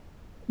 I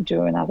do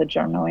another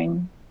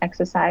journaling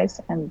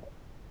exercise and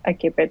I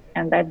keep it.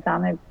 And I've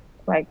done it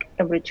like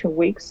every 2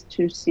 weeks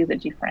to see the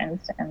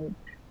difference. And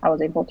I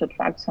was able to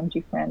track some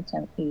difference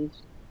and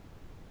ease.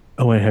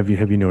 Oh, and have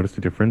you noticed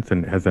a difference,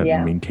 and has that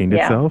Yeah, maintained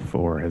yeah, itself,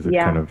 or has it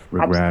kind yeah. of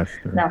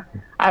regressed? Or No,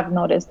 I've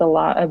noticed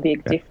a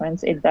big yeah.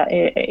 difference.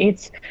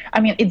 I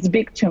mean, it's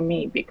big to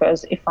me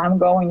because if I'm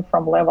going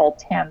from level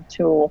 10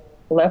 to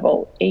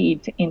level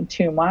 8 in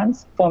 2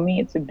 months, for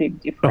me, it's a big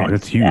Oh,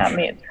 that's difference. I huge.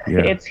 mean,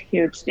 Yeah. it's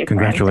huge difference.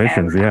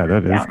 Congratulations. And Yeah,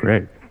 that is yeah,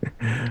 great.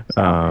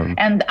 so,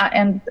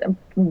 and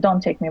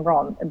don't take me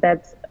wrong.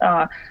 That's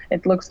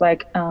it looks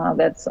like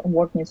that's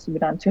work needs to be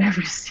done to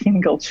every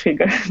single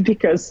trigger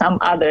because some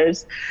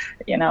others,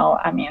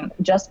 I mean,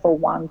 just for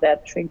one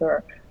that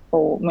trigger,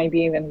 or maybe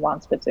even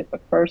one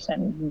specific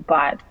person.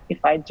 But if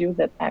I do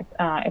that,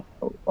 if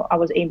I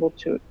was able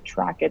to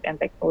track it and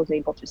I was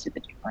able to see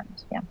the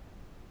difference. Yeah,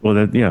 Well,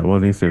 yeah. Well,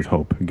 at least there's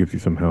hope. It gives you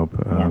some hope.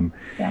 yeah,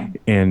 yeah.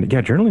 And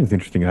yeah, journaling is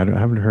interesting. I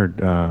haven't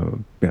heard. I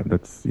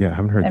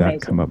haven't heard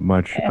that come Amazing, up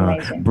much.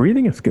 amazing,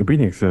 Breathing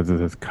exercises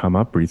has come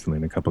up recently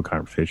in a couple of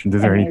conversations.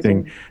 Is there anything?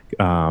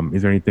 amazing.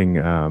 Is there anything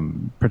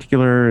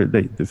particular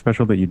that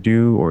special that you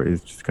do, or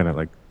is just kind of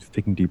like just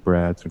taking deep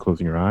breaths and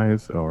closing your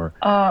eyes, or?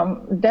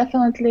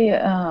 Definitely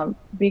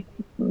big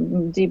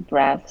deep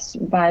breaths,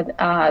 but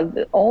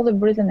all the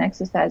breathing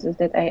exercises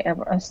that I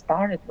ever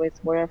started with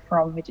were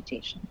from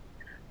meditation.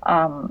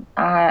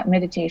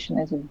 Meditation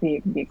is a big,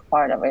 big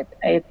part of it.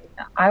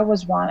 I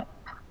was one.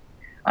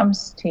 I'm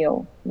still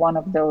one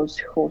of those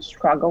who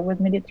struggle with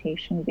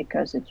meditation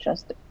because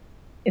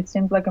it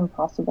seems like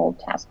impossible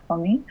task for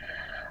me.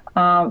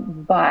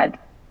 But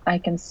I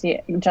can see,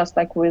 just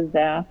like with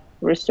the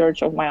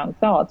research of my own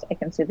thoughts, I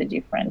can see the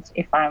difference.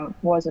 If I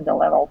was at the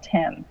level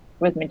 10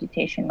 with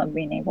meditation, not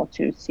being able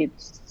to sit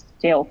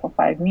still for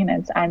 5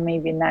 minutes, I may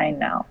be 9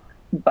 now.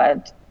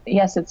 But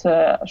yes, it's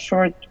a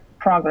short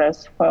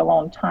progress for a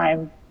long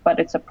time, but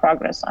it's a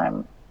progress.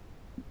 I'm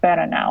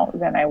better now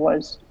than I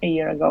was a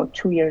year ago,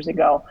 2 years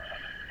ago,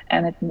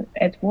 and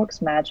it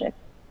works magic.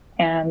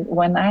 And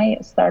when I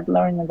started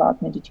learning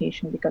about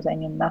meditation, because I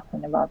knew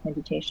nothing about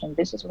meditation,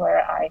 this is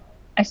where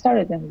I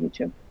started on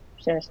YouTube.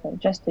 Seriously,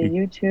 just the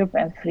YouTube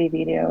and free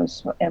videos,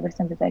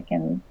 everything that I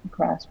can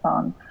grasp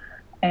on.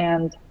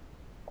 And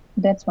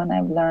that's when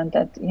I've learned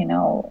that,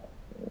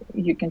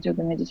 you can do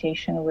the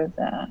meditation with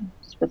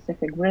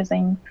specific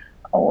breathing,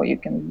 or you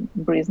can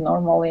breathe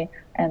normally.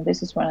 And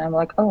this is when I'm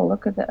like, oh,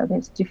 look at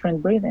this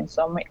different breathing.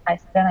 So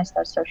then I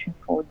start searching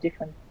for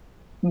different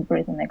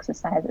breathing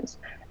exercises,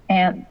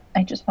 and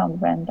I just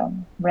found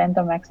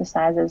random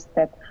exercises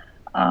that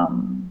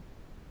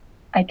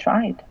I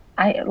tried.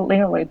 I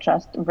literally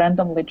just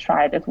randomly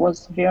tried. It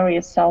was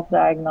very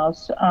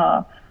self-diagnosed.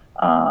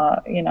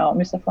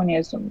 Misophonia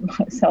is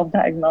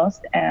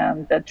self-diagnosed,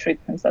 and the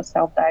treatments are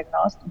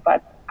self-diagnosed.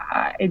 But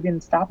it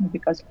didn't stop me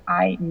because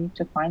I need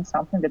to find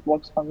something that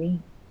works for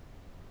me.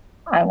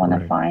 I want to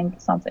Right.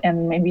 find something,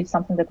 and maybe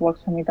something that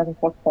works for me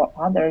doesn't work for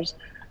others.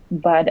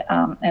 But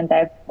and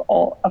I've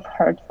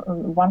heard,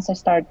 once I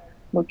start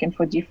looking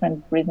for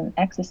different breathing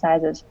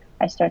exercises,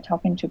 I start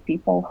talking to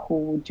people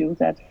who do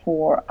that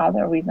for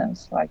other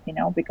reasons, like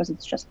because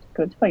it's just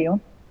good for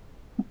you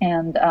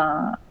and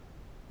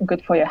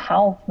good for your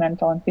health,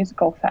 mental and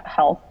physical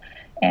health.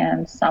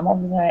 And some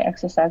of the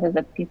exercises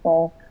that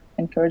people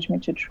encourage me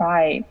to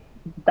try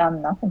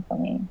done nothing for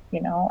me,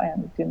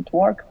 and didn't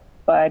work.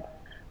 But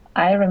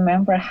I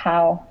remember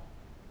how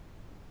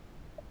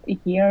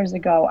years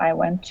ago, I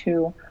went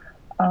to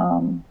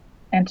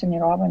Anthony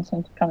Robbins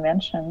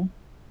convention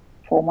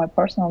for my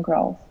personal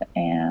growth,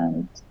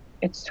 and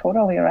it's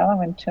totally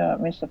irrelevant to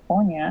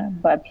misophonia,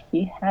 but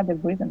he had the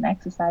breathing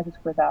exercises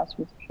with us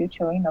with a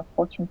huge arena of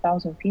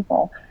 14,000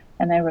 people.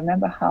 And I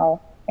remember how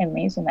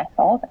amazing I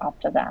felt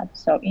after that.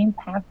 So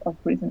impact of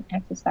breathing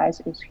exercise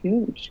is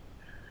huge.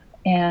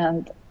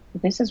 And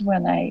this is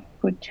when I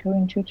put two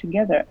and two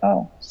together.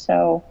 Oh,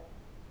 so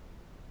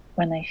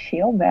when I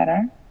feel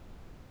better,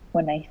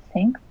 when I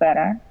think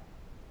better,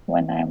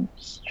 when I'm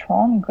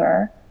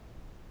stronger,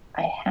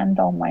 I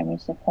handle my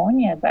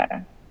misophonia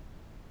better.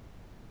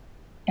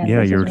 And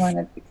yeah,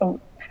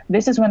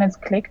 this is when it's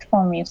clicked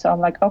for me. So I'm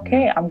like,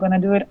 okay, I'm going to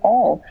do it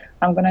all.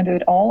 I'm going to do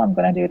it all. I'm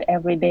going to do it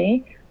every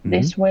day. Mm-hmm.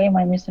 This way,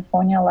 my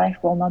misophonia life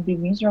will not be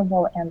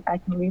miserable, and I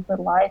can live the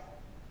life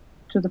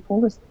to the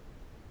fullest.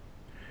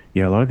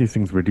 Yeah, a lot of these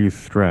things reduce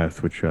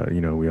stress, which,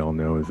 we all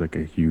know is like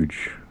a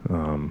huge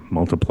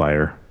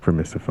multiplier for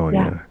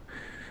misophonia.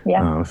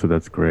 Yeah. So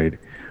that's great.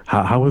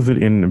 How was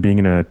it in being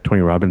in a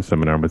Tony Robbins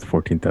seminar with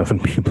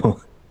 14,000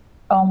 people?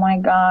 Oh my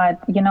God!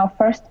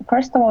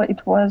 First of all, it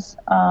was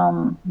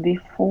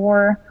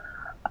before.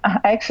 I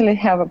actually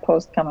have a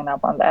post coming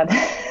up on that.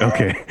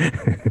 Okay.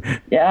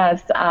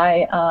 Yes,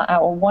 I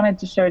wanted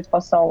to share it for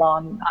so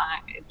long.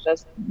 It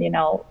just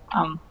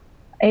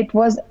it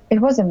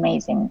was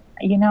amazing.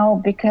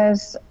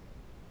 Because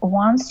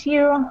once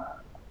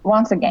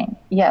again,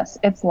 yes,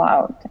 it's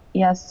loud.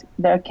 Yes,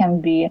 there can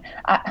be.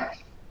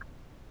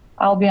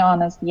 I'll be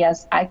honest.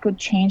 Yes, I could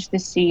change the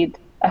seat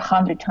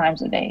 100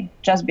 times a day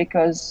just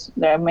because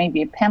there may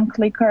be a pen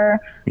clicker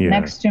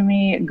next to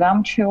me,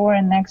 gum chewer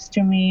next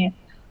to me,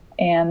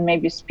 and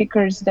maybe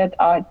speakers that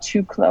are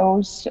too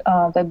close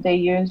that they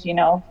use,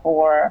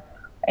 for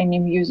any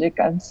music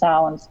and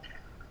sounds.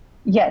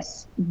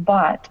 Yes,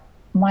 but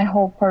my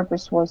whole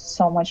purpose was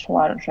so much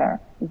larger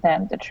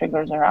than the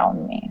triggers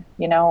around me.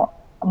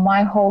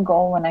 My whole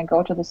goal when I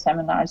go to the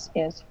seminars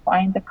is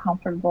find a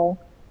comfortable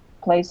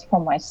place for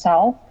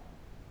myself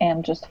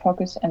and just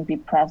focus and be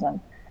present.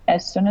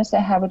 As soon as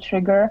I have a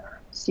trigger,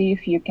 see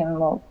if you can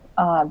move.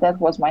 That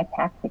was my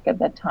tactic at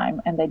that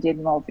time, and I did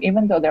move.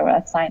 Even though there were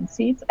assigned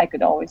seats, I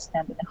could always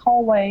stand in the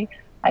hallway.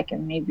 I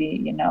can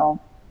maybe,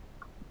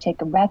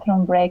 take a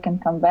bathroom break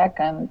and come back.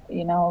 And,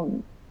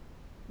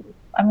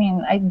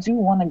 I do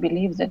want to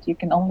believe that you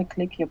can only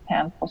click your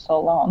pen for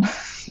so long.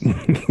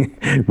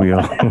 we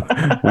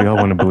all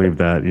want to believe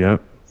that.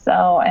 Yep.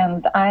 So,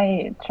 and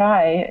I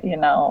try,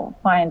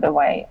 find a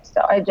way.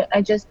 So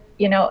I just,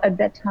 at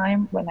that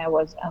time when I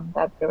was in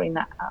that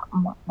arena,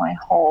 my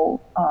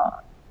whole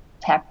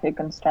tactic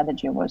and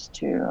strategy was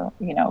to,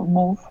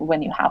 move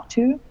when you have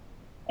to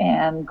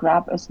and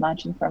grab as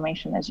much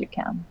information as you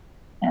can.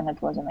 And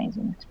it was an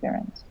amazing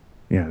experience.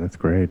 Yeah, that's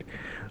great.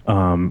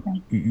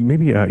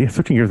 Maybe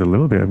switching gears a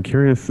little bit. I'm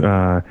curious.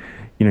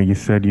 You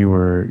said you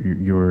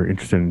were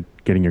interested in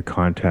getting your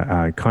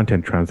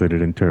content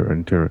translated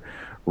into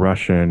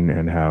Russian,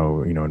 and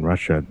how in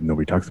Russia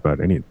nobody talks about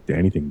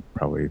anything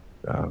probably.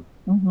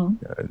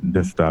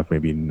 This stuff,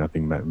 maybe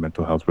nothing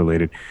mental health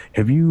related.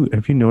 Have you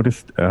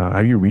noticed?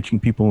 Are you reaching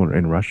people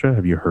in Russia?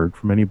 Have you heard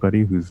from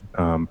anybody who's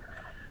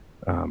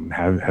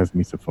has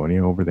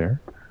misophonia over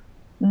there?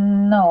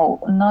 No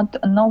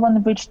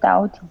one reached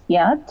out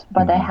yet,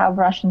 but I have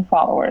Russian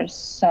followers.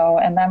 So,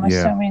 and I'm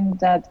assuming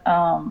that,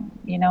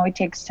 it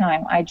takes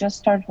time. I just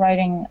started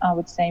writing, I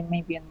would say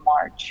maybe in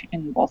March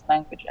in both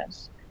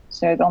languages.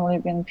 So it's only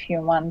been a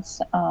few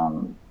months.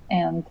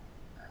 And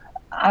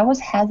I was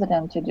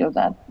hesitant to do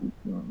that.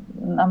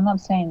 I'm not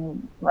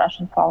saying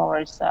Russian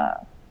followers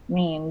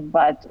mean,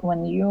 but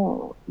when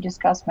you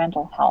discuss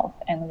mental health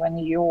and when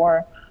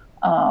your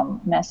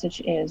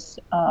message is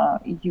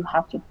you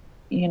have to,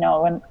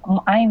 when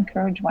I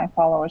encourage my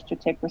followers to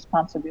take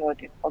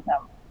responsibility for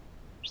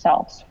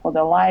themselves, for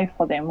their life,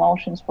 for their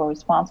emotions, for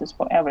responses,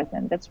 for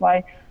everything. That's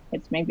why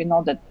it's maybe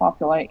not that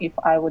popular if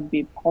I would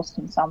be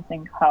posting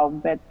something how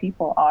bad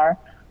people are,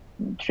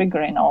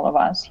 triggering all of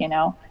us,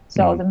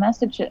 So the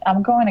message,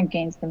 I'm going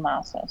against the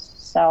masses.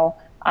 So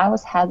I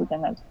was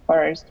hesitant at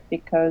first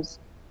because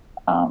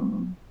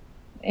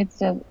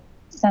it's a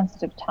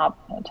sensitive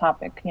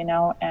topic,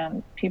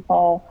 and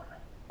people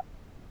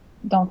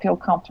don't feel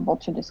comfortable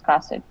to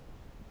discuss it,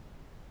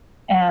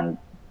 and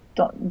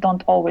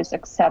don't always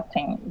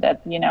accepting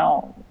that,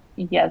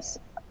 yes,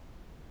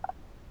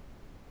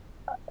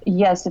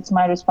 it's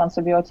my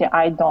responsibility.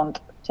 I don't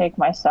take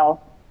myself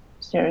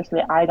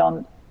seriously. I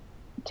don't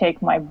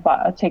take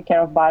care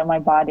of my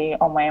body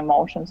or my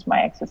emotions,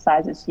 my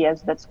exercises.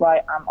 Yes, that's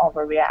why I'm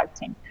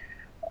overreacting.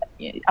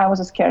 I was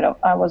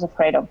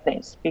afraid of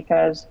this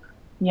because,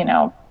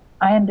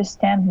 I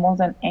understand more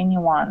than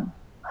anyone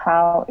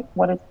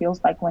what it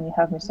feels like when you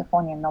have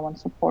misophonia and no one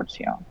supports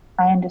you.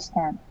 I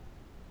understand.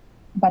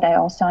 But I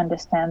also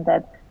understand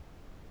that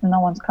no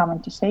one's coming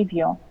to save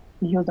you.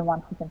 You're the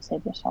one who can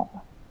save yourself.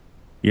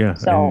 Yeah.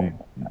 So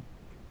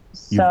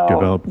you've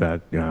developed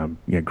that,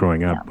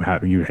 growing up.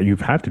 Yeah. You've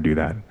had to do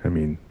that. I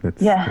mean,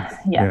 that's.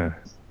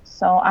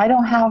 So I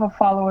don't have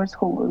followers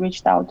who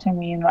reached out to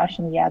me in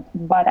Russian yet,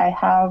 but I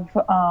have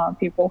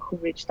people who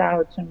reached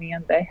out to me,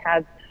 and they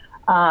had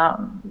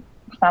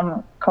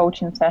some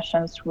coaching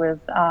sessions with.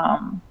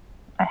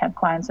 I had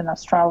clients in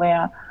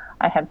Australia.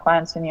 I had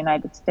clients in the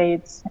United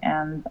States,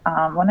 and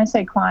when I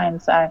say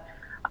clients, I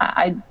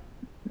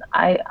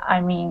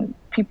mean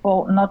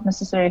people not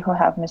necessarily who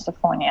have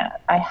misophonia.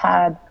 I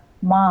had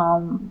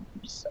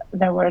moms.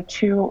 There were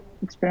two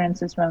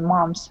experiences when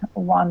moms,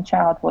 one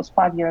child was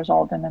 5 years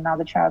old and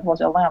another child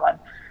was 11,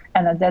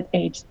 and at that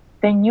age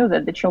they knew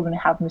that the children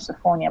have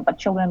misophonia, but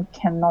children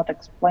cannot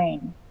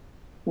explain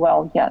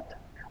well yet.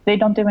 They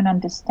don't even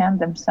understand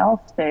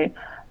themselves their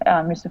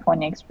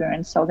misophonia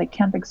experience, so they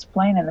can't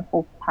explain in the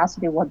full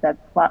capacity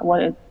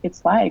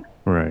it's like.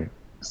 Right.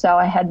 So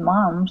I had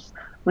moms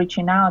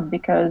reaching out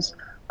because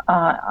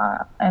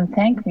and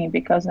thank me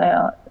because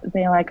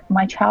they like,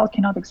 my child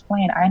cannot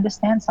explain. I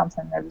understand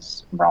something that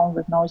is wrong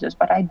with noises,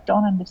 but I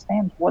don't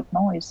understand what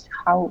noise,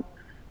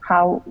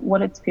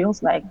 what it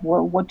feels like,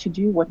 what to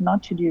do, what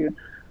not to do,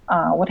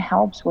 what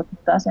helps, what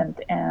doesn't.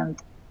 And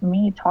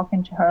me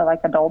talking to her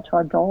like adult to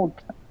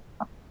adult,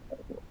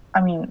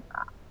 I mean,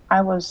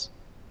 I was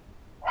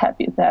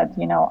happy that,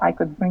 I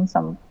could bring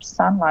some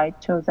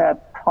sunlight to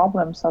that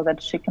problem so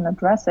that she can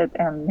address it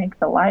and make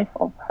the life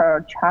of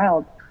her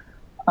child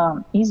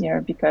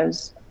easier,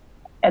 because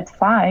at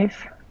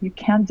 5 you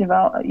can't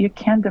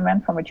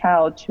demand from a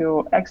child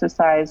to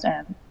exercise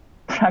and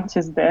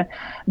practice the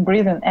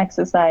breathing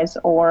exercise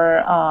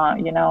or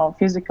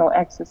physical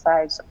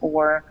exercise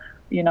or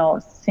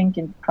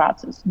thinking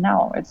process.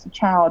 No, it's a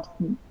child.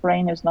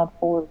 Brain is not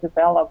fully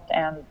developed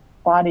and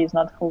body is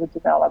not fully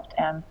developed,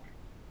 and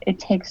it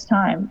takes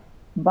time.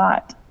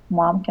 But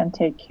mom can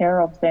take care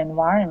of the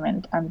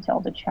environment until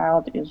the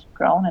child is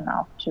grown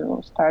enough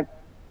to start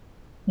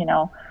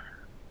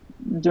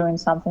doing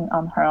something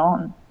on her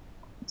own.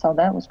 So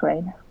that was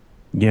great.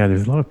 Yeah,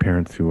 there's a lot of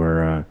parents who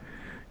are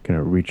kind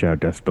of reach out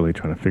desperately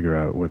trying to figure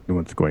out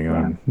what's going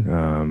on.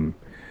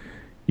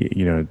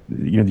 You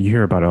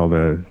hear about all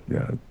the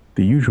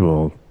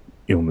usual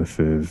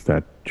illnesses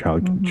that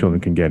children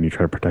can get, and you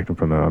try to protect them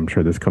from them. I'm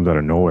sure this comes out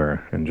of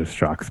nowhere and just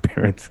shocks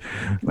parents.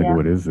 Like,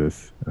 what is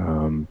this?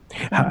 How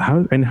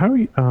about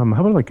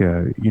like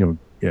your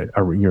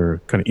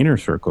kind of inner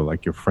circle,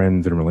 like your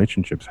friends and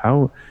relationships?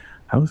 How's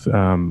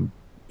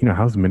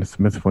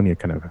misophonia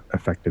kind of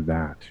affected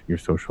that, your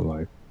social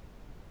life?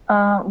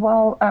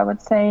 Well, I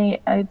would say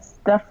it's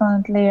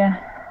definitely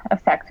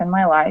affected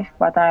my life,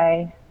 but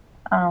I'm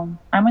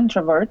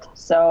introvert,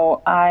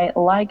 so I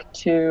like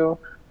to,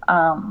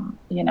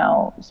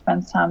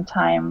 spend some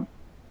time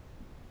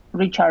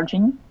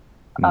recharging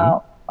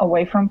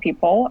away from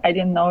people. I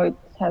didn't know it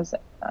has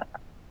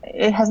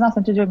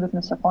nothing to do with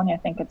misophonia. I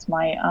think it's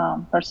my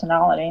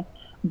personality,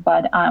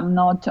 but I'm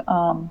not.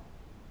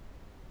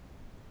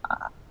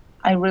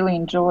 I really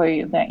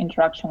enjoy the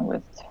interaction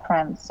with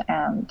friends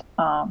and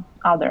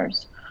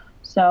others.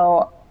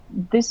 So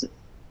this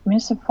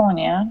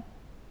misophonia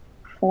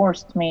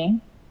forced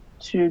me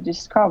to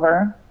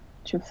discover,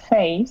 to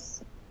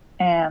face,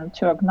 and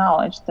to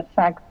acknowledge the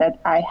fact that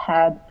I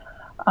had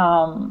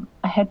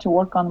to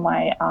work on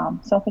my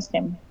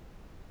self-esteem,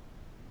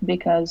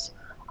 because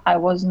I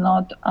was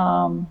not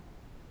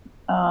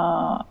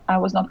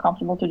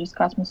comfortable to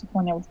discuss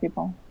misophonia with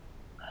people.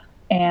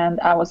 And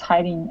I was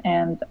hiding,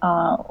 and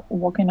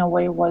walking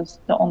away was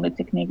the only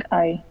technique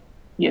I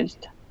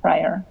used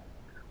prior.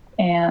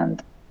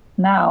 And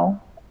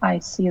now I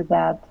see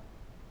that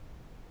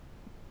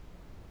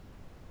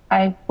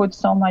I put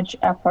so much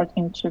effort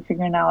into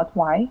figuring out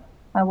why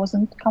I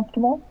wasn't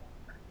comfortable,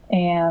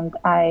 and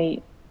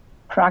I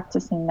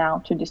practicing now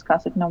to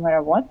discuss it no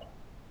matter what,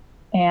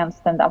 and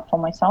stand up for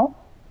myself,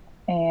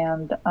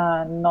 and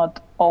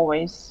not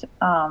always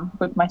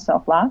put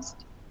myself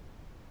last.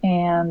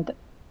 And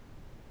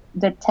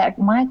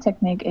my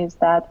technique is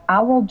that I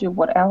will do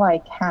whatever I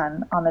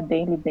can on a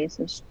daily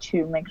basis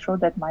to make sure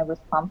that my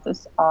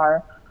responses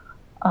are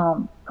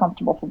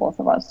comfortable for both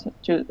of us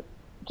to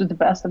the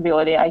best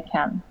ability I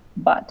can.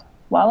 But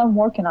while I'm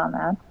working on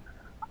that,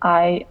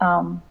 I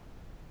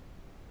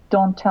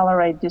don't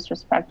tolerate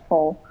disrespect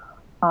from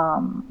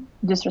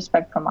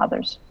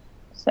others.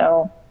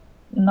 So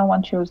no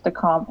one chews the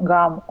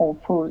gum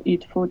or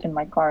eat food in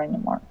my car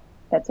anymore.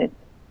 That's it.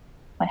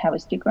 I have a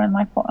sticker on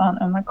my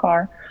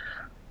car.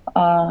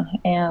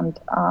 And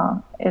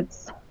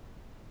it's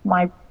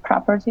my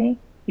property.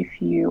 If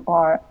you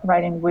are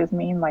riding with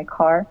me in my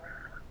car,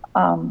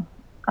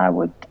 I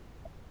would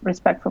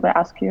respectfully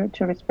ask you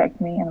to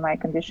respect me and my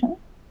condition,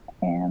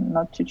 and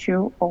not to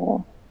chew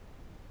or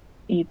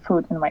eat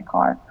food in my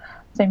car.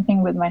 Same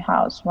thing with my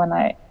house.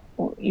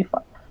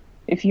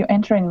 If you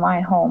enter in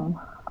my home,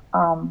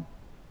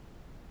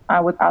 I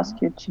would ask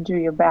you to do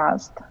your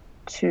best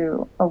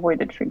to avoid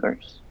the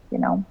triggers.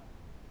 You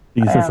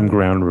said some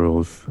ground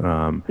rules.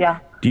 Yeah.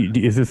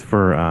 Is this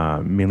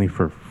for mainly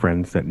for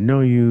friends that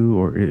know you,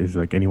 or is it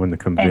like anyone that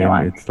comes in?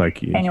 It's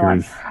like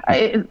anyone.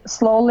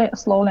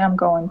 Slowly, I'm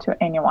going to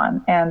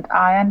anyone, and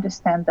I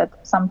understand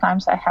that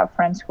sometimes I have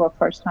friends who are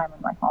first time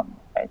in my home,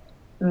 right?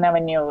 never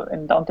knew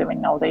and don't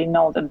even know. They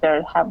know that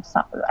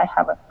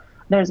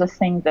there's a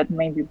thing that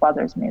maybe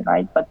bothers me,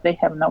 right? But they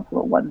have no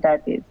clue what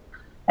that is.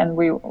 And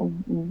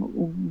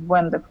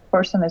when the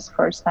person is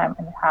first time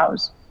in the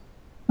house,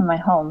 in my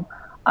home,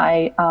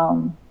 I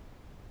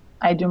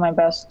do my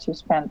best to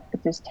spend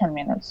at least 10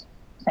 minutes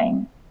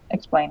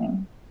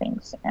explaining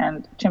things,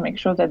 and to make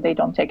sure that they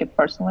don't take it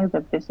personally,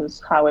 that this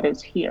is how it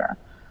is here.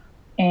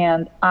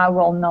 And I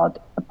will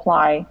not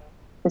apply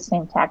the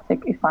same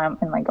tactic if I'm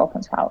in my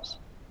girlfriend's house.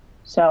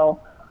 So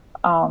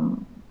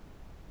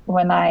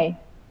when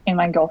in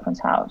my girlfriend's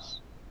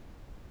house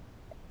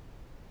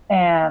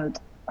and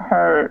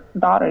her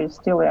daughter is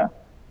still a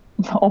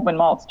open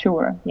mouth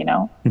chewer,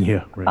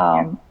 Yeah,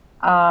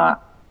 right.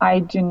 I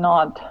do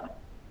not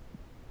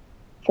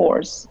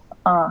force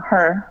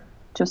her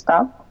to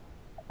stop,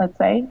 let's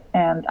say,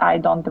 and I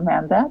don't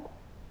demand that.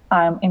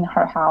 I'm in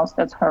her house,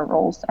 that's her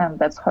rules, and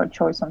that's her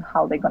choice on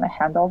how they're going to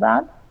handle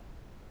that.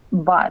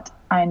 But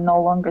I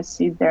no longer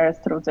sit there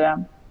through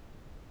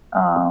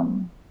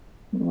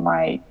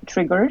my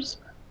triggers.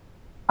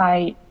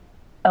 I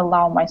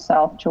allow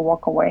myself to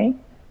walk away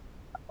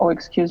or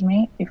excuse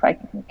me if I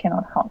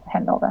cannot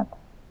handle that.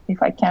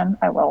 If I can,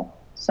 I will.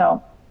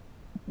 So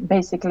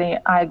basically,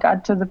 I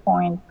got to the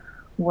point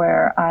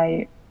where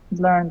I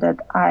learned that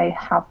I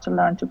have to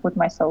learn to put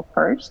myself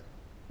first,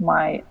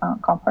 my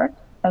comfort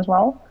as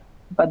well,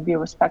 but be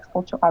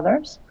respectful to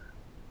others,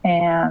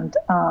 and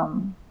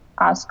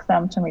ask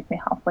them to meet me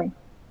halfway.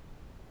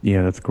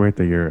 Yeah, that's great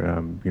that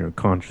you're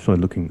consciously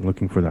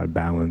looking for that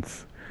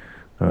balance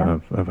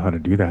of how to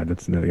do that.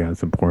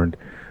 That's important.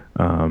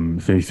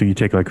 So you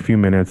take like a few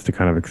minutes to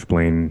kind of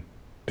explain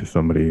to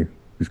somebody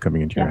who's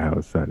coming into your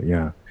house that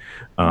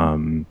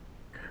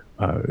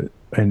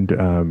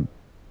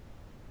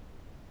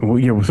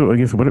So I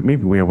guess what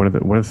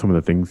are some of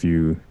the things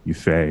you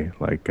say,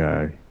 like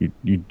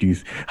you do,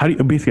 how do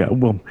you basically,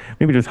 well,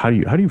 maybe just how do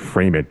you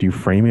frame it? Do you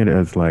frame it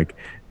as like,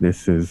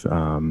 this is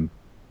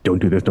don't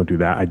do this, don't do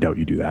that? I doubt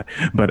you do that,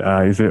 but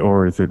is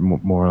it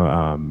more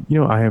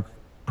I have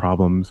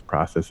problems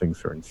processing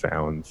certain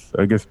sounds?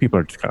 I guess people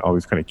are just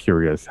always kind of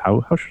curious,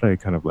 how should I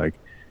kind of like,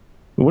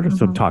 what are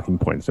some talking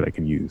points that I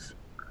can use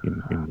in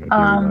daily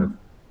life?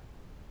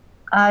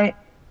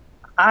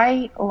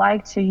 I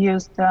like to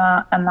use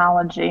the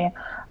analogy,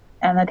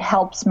 and it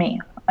helps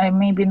me.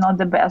 Maybe not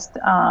the best,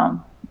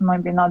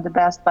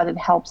 but it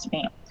helps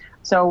me.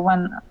 So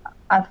when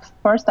at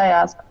first I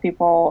ask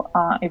people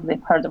if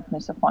they've heard of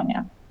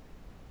misophonia,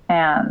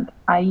 and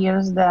I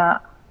use the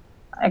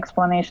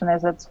explanation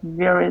as it's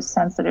very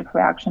sensitive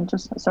reaction to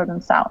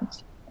certain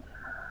sounds,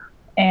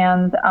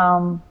 and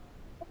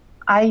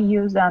I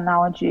use the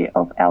analogy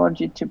of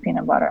allergy to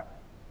peanut butter.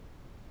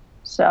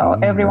 So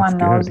everyone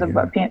knows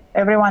about peanut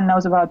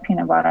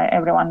butter.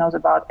 Everyone knows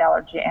about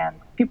allergy, and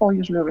people are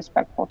usually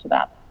respectful to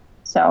that.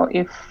 So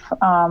if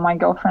my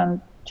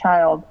girlfriend's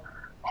child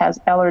has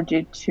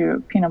allergy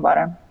to peanut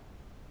butter,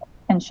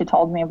 and she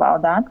told me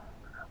about that,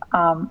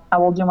 I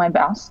will do my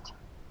best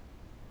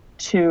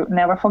to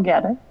never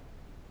forget it,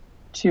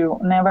 to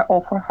never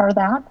offer her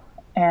that,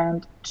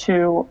 and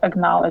to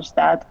acknowledge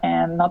that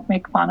and not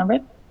make fun of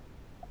it,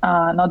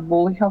 not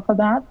bully her for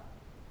that.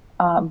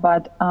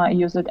 But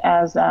use it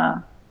as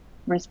a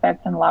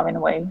respect and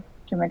loving way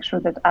to make sure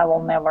that I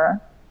will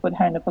never put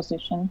her in the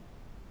position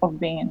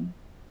of being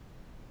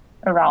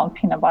around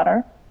peanut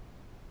butter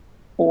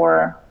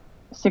or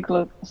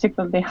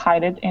secretly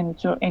hide it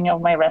into any of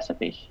my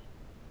recipes,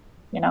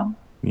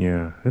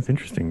 Yeah, that's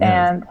interesting.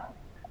 Yeah. And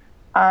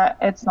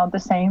it's not the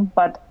same,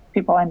 but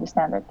people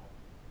understand it.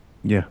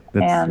 Yeah,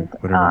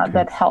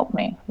 that helped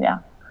me. Yeah.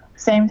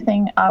 Same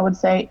thing I would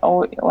say,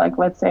 like,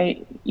 let's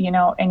say,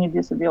 any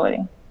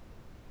disability.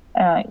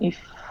 If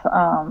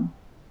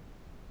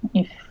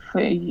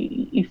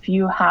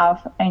you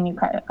have any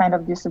kind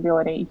of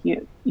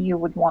disability, you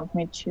would want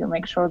me to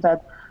make sure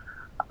that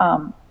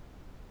I'm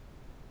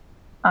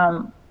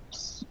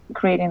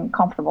creating a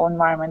comfortable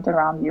environment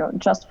around you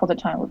just for the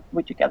time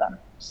we're together.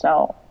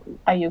 So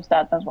I use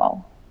that as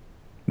well.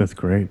 That's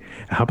great.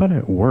 How about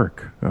at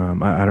work? You're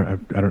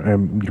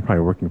probably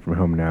working from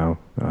home now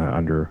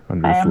under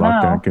this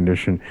lockdown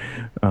condition.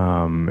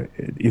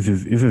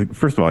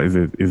 First of all,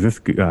 is this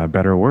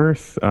better or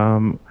worse?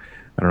 I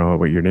don't know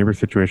what your neighbor's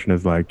situation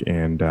is like,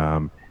 and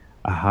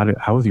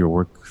how was your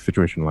work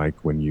situation like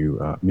when you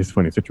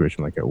misophonia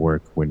situation like at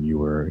work when you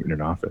were in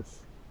an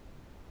office?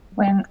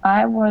 When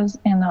I was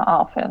in the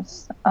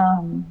office,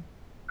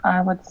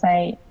 I would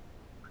say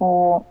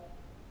for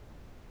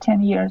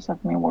 10 years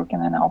of me working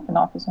in an open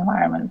office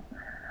environment,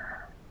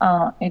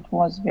 it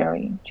was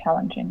very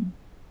challenging,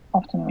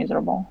 often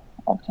miserable,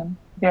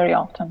 very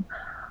often.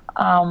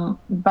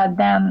 But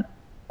then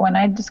when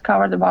I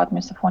discovered about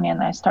misophonia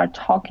and I started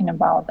talking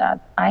about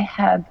that, I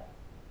had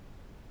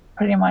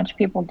pretty much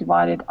people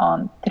divided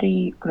on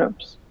 3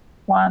 groups.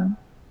 One,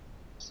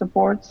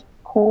 supports,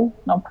 cool,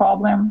 no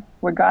problem,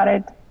 we got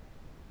it,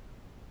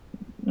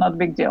 not a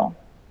big deal.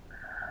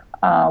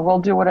 We'll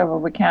do whatever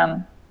we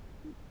can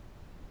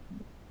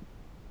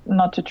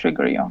not to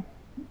trigger you.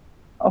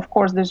 Of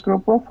course, this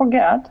group will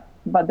forget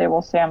but they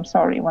will say I'm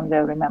sorry when they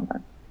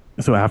remember.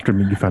 So after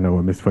you found out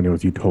what Misophonia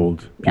was, you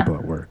told people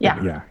at work.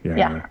 Yeah.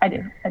 I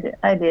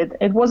did.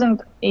 It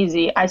wasn't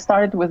easy. I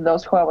started with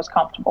those who I was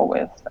comfortable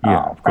with,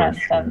 Of friends,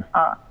 course, and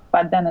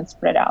but then it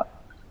spread out.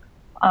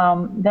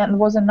 Then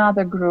was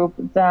another group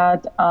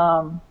that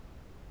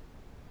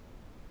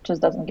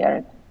just doesn't get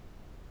it,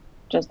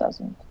 just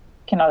doesn't,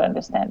 cannot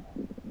understand,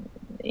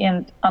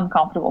 and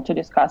uncomfortable to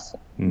discuss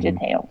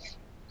details.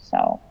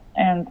 So,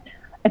 and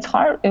it's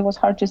hard. It was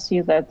hard to see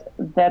that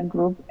that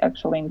group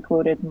actually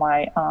included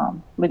my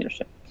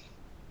leadership.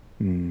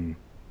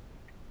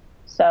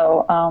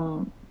 So,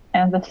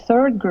 and the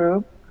third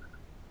group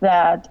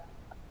that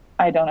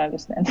I don't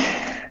understand.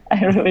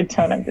 I really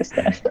don't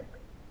understand.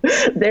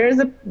 There's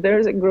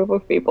a group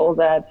of people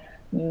that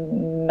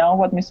know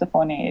what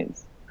misophonia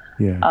is.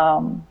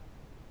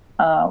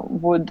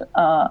 Would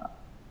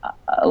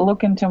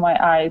look into my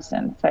eyes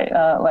and say,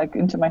 like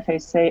into my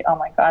face, say, "Oh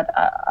my God,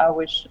 I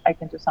wish I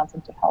can do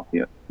something to help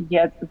you."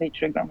 Yet they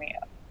trigger me,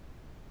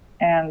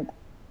 and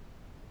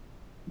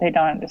they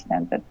don't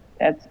understand that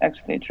that's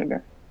actually a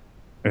trigger.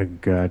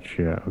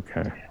 Gotcha.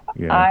 Okay.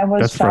 Yeah. I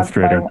was That's shocked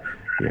frustrating.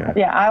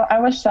 I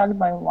was shocked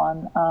by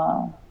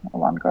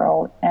one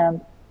girl,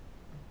 and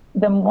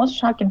the most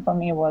shocking for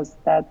me was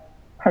that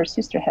her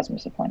sister has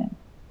misophonia.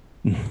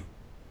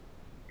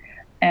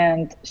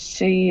 And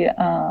she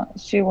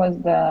was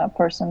the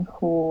person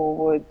who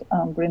would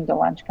bring the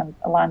lunch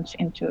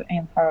in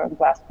her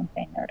glass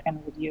container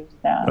and would use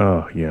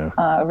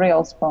the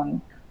real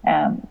spoon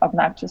and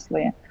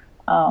obnoxiously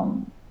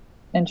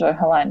enjoy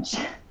her lunch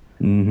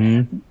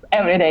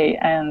every day.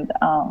 And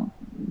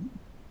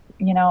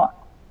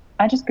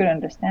I just couldn't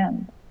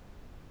understand.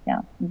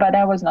 Yeah, but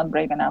I was not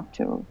brave enough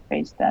to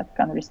face that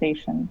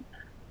conversation.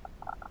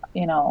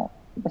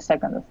 The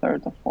second, the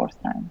third, the fourth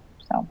time.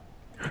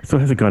 So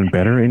has it gotten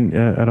better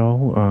at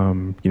all?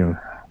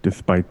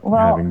 Despite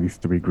having these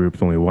three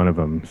groups, only one of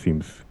them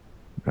seems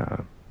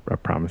a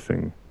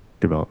promising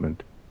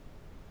development.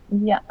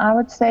 Yeah, I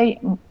would say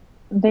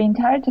the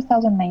entire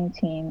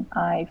 2019,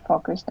 I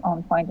focused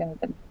on finding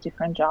a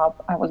different job.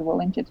 I was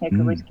willing to take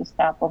a risky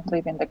step of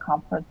leaving the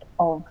comfort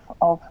of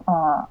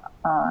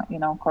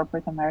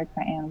corporate America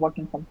and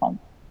working from home.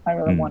 I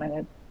really wanted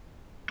it.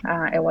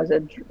 It was a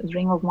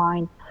dream of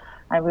mine.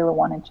 I really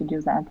wanted to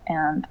do that,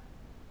 and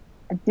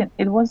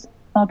it was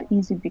not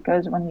easy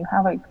because when you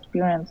have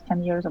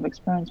 10 years of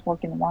experience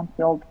working in one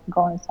field,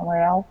 going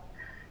somewhere else,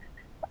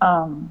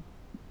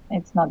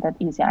 it's not that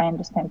easy. I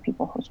understand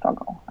people who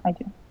struggle. I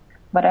do.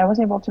 But I was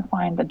able to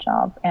find a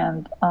job,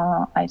 and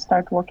I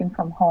started working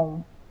from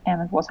home,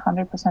 and it was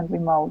 100%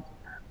 remote.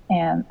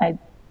 And I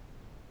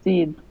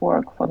did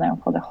work for them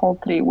for the whole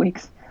 3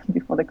 weeks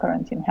before the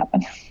quarantine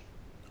happened.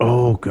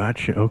 Oh,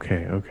 gotcha.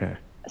 Okay.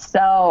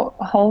 So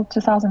whole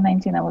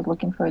 2019, I was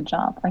looking for a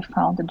job. I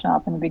found a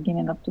job in the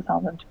beginning of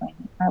 2020.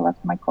 I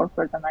left my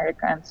corporate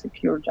America and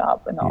secure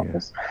job in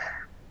office.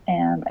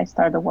 And I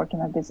started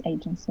working at this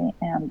agency,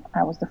 and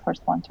I was the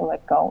first one to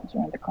let go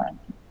during the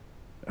quarantine.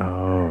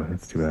 Oh,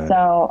 that's too bad.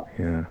 So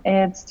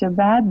it's too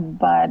bad,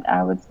 but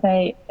I would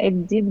say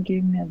it did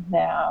give me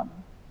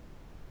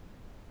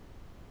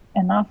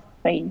enough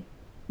faith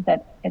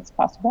that it's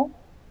possible,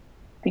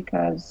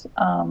 because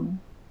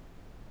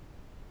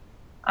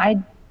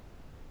I'd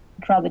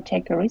rather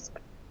take a risk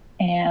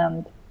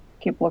and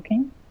keep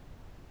looking,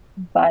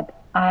 but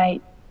I'm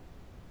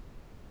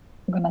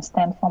gonna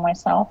stand for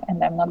myself,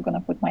 and I'm not gonna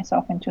put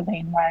myself into the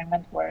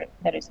environment where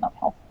that is not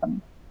healthy for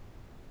me.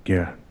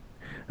 Yeah,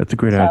 that's a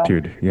great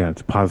attitude. Yeah,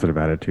 it's a positive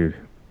attitude.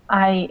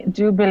 I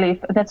do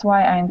believe that's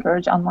why I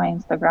encourage on my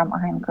Instagram.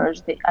 I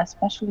encourage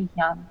especially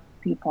young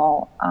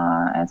people,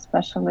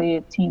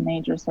 especially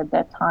teenagers at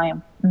that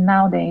time.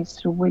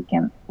 Nowadays,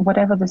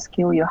 whatever the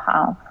skill you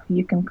have,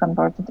 you can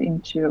convert it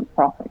into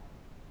profit.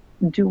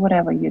 Do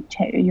whatever you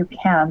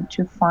can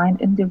to find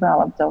and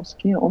develop those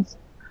skills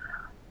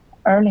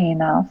early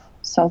enough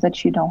so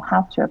that you don't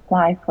have to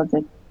apply for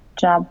the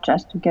job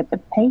just to get the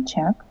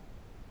paycheck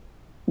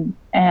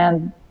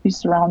and be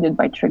surrounded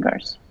by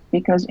triggers.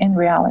 Because in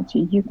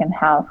reality, you can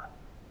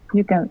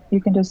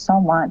do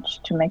so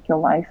much to make your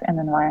life and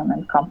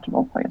environment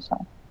comfortable for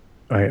yourself.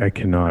 I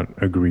cannot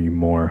agree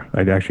more.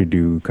 I actually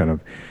do kind of,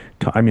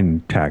 I'm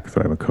in tech,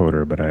 so I'm a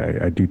coder, but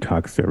I do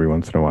talks every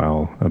once in a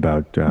while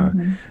about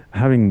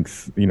having,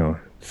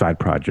 side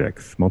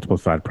projects, multiple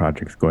side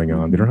projects going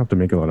on. They don't have to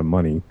make a lot of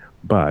money,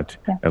 but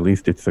at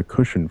least it's a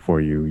cushion for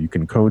you. You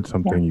can code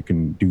something, you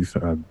can do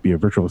be a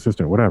virtual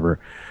assistant, whatever,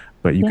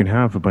 but you can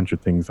have a bunch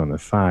of things on the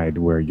side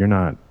where you're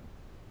not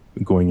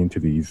going into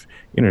these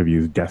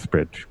interviews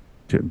desperate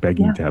to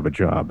begging to have a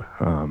job.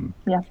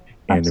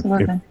 And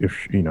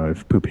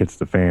if poop hits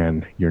the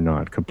fan, you're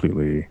not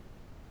completely,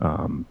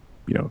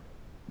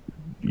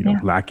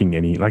 lacking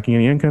any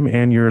income,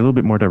 and you're a little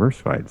bit more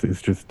diversified. So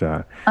it's just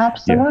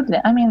absolutely.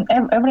 I mean,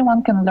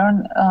 everyone can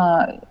learn.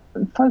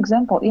 For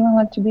example, even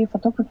like to be a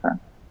photographer.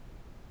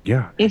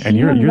 Yeah, and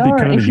you're the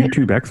kind of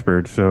YouTube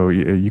expert, so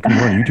you can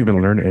go on YouTube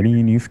and learn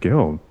any new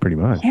skill, pretty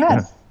much.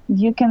 Yes,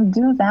 you can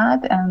do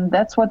that, and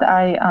that's what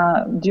I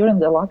during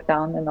the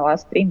lockdown in the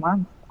last 3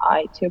 months.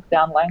 I took the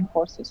online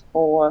courses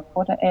for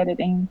photo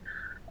editing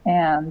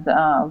and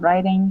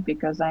writing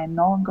because I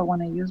no longer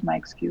want to use my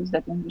excuse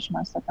that English is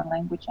my second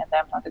language and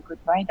I'm not a good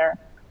writer.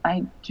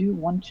 I do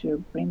want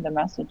to bring the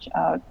message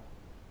out,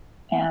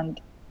 and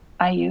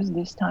I use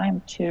this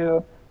time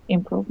to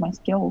improve my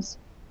skills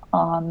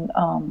on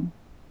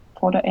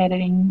photo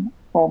editing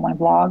for my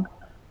blog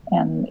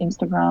and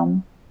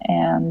Instagram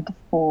and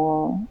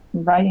for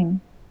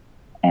writing.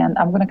 And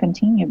I'm going to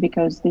continue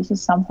because this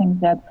is something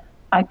that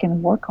I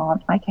can work on.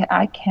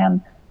 I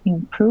can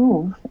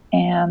improve,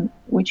 and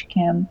which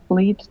can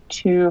lead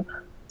to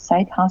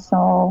side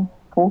hustle,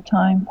 full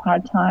time,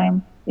 part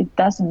time. It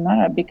doesn't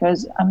matter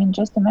because I mean,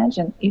 just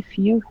imagine if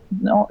you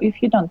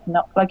don't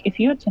know, like if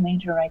you're a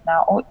teenager right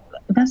now, or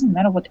it doesn't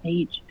matter what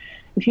age,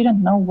 if you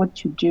don't know what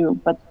to do,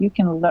 but you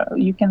can learn,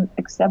 you can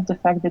accept the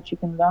fact that you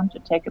can learn to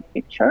take a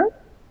picture.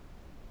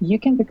 You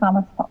can become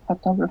a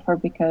photographer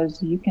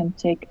because you can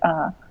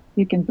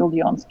build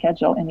your own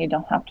schedule and you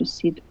don't have to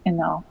sit in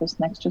the office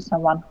next to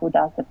someone who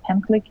does the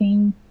pen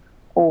clicking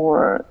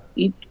or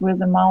eat with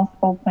the mouth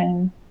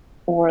open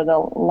or the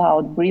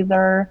loud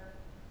breather.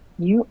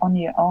 You on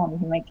your own,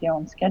 you make your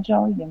own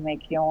schedule, you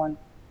make your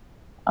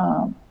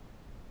own,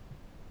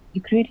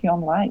 you create your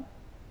own life.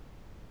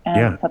 And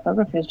Yeah.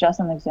 photography is just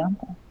an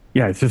example.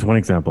 Yeah, it's just one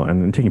example,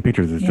 and taking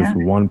pictures is just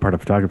Yeah, one part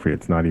of photography.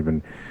 It's not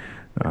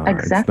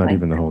exactly.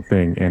 even the whole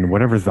thing. And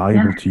whatever's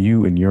valuable Yeah, to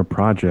you in your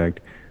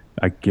project,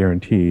 I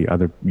guarantee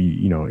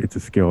it's a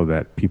skill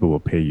that people will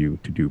pay you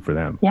to do for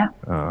them. yeah,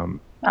 So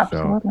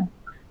absolutely.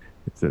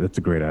 that's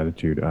a great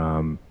attitude.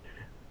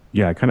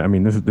 Yeah, kind of. I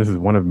mean, this is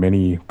one of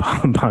many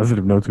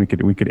positive notes we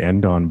could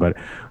end on. But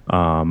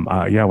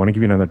yeah, I want to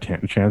give you another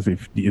chance.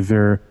 If is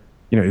there,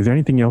 is there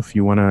anything else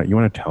you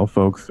wanna tell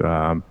folks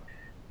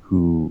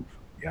who,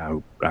 yeah,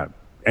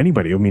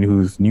 anybody, I mean,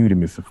 who's new to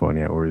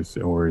misophonia or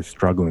is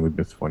struggling with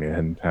misophonia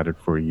and had it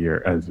for a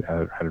year,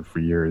 had it for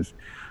years.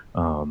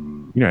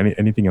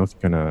 Anything else you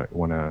kind of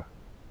wanna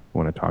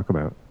talk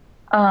about?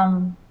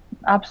 Um,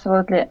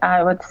 Absolutely.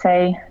 I would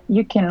say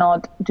you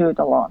cannot do it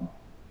alone.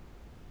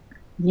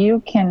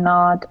 You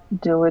cannot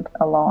do it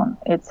alone.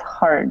 It's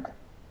hard.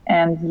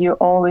 And you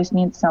always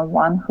need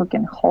someone who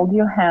can hold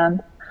your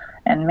hand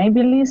and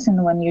maybe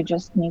listen when you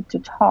just need to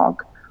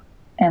talk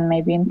and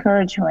maybe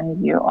encourage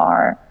when you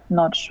are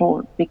not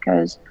sure.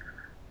 Because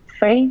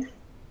faith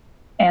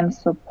and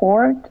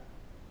support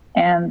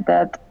and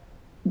that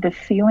the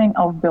feeling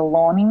of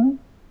belonging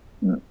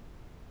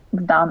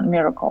done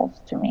miracles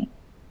to me.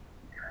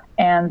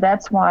 And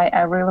that's why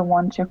I really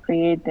want to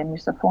create the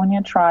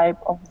Misophonia tribe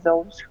of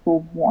those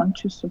who want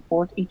to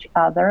support each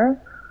other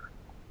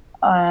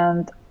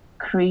and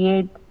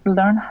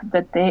learn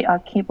that they are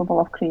capable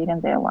of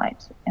creating their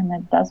lives. And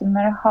it doesn't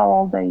matter how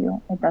old are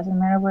you, it doesn't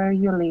matter where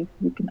you live,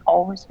 you can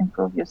always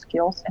improve your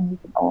skills and you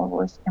can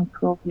always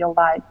improve your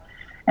life.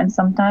 And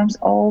sometimes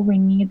all we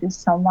need is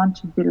someone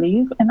to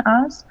believe in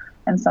us,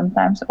 and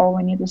sometimes all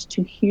we need is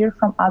to hear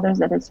from others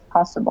that it's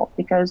possible.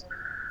 Because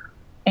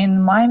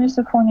in my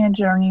misophonia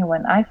journey,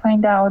 when I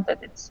find out that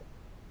it's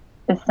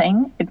a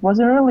thing, it was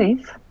a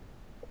relief.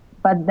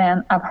 But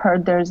then I've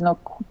heard there is no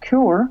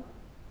cure,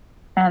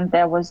 and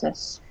there was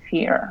this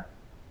fear.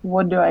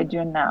 What do I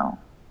do now?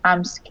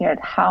 I'm scared.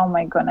 How am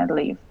I gonna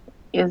live?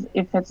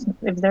 If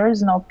there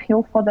is no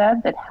pill for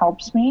that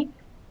helps me,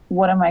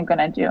 what am I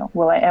gonna do?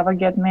 Will I ever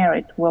get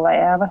married? Will I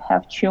ever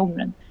have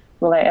children?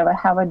 Will I ever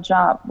have a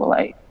job?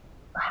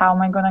 How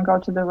am I gonna go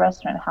to the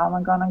restaurant? How am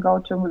I gonna go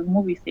to the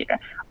movie theater?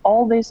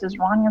 All this is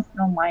running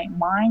through my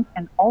mind,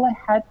 and all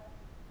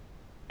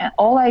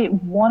I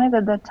wanted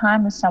at that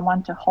time is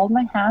someone to hold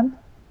my hand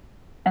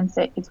and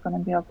say, it's gonna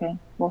be okay.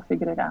 We'll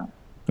figure it out.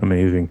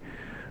 Amazing.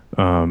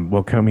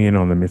 Well, coming in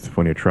on the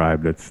Misophonia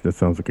tribe, that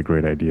sounds like a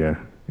great idea.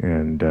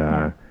 And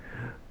Yeah.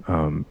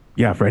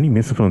 yeah, for any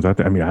misophones out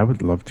there, I mean, I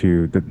would love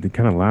to. The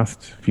kind of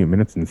last few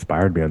minutes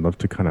inspired me. I'd love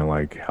to kind of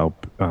like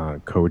help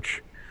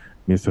coach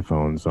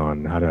misophones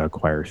on how to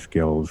acquire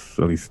skills,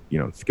 at least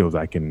skills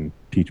I can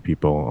teach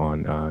people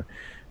on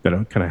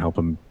that'll kind of help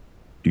them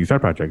do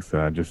side projects.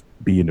 Just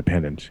be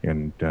independent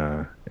and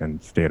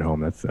stay at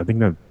home. I think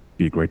that'd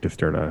be great to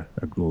start a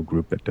little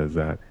group that does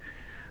that.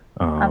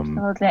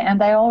 Absolutely.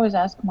 And I always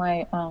ask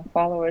my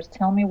followers,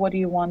 tell me what do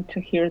you want to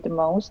hear the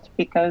most?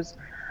 Because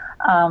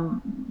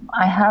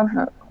I have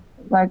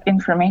like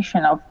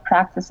information of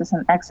practices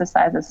and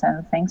exercises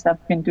and things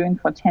I've been doing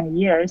for 10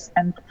 years.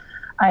 And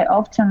I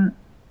often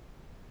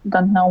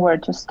don't know where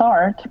to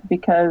start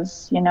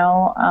because, we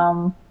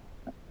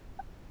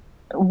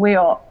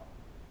all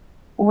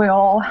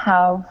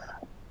have,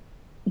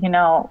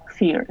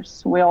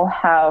 fears. We all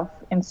have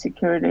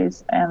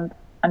insecurities and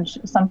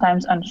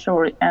sometimes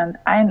unsure. And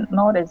I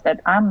noticed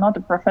that I'm not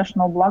a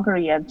professional blogger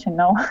yet to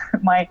know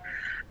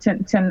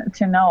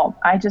to know.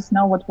 I just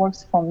know what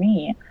works for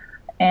me.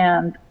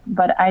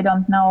 But I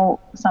don't know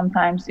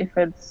sometimes if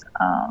it's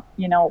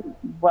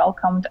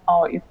welcomed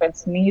or if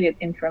it's needed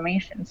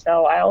information.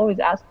 So I always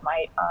ask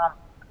my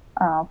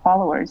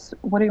followers,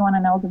 what do you want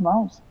to know the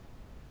most?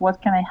 What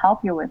can I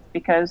help you with?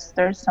 Because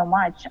there's so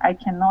much. I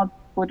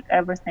cannot put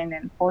everything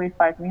in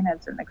 45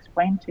 minutes and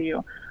explain to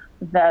you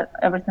that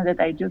everything that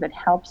I do that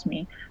helps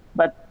me.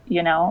 But,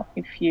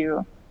 if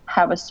you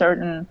have a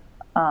certain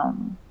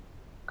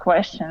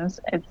questions,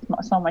 it's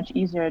so much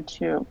easier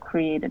to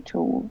create a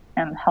tool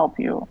and help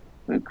you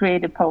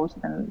create a post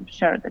and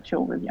share the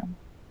tool with you.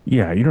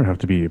 Yeah, you don't have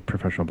to be a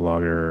professional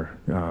blogger,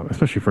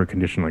 especially for a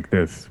condition like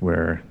this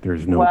where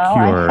there's no Well,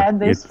 cure. I had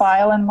this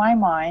file in my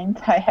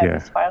mind.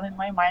 This file in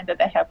my mind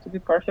that I have to be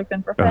perfect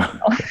and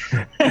professional.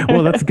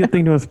 Well, that's a good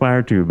thing to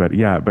aspire to, but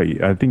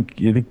I think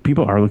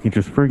people are looking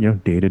just for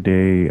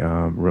day-to-day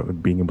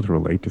being able to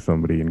relate to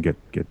somebody and get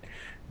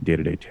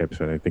day-to-day tips,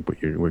 and I think what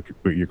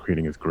you're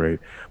creating is great.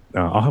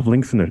 I'll have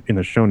links in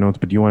the show notes,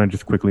 but do you want to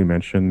just quickly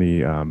mention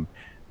the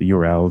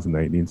URLs and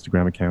the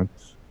Instagram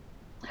accounts?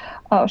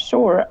 Oh,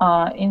 sure.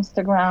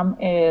 Instagram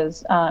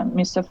is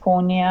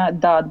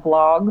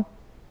misophonia.blog.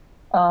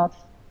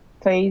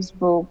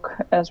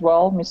 Facebook as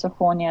well,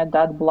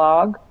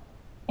 misophonia.blog.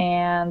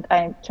 And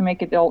to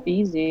make it all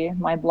easy,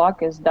 my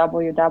blog is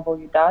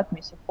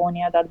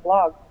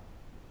www.misophonia.blog.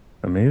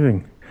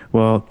 Amazing.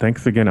 Well,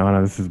 thanks again,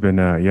 Anna. This has been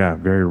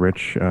very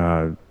rich,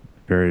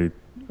 very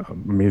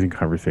amazing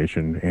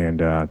conversation,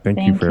 and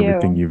thank you for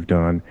everything you've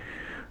done.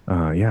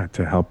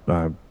 To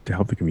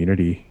help the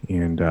community,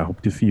 and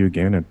hope to see you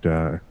again at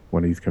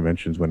one of these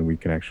conventions when we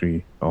can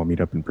actually all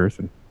meet up in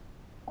person.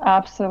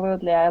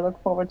 Absolutely. I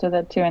look forward to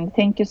that too. And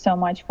thank you so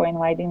much for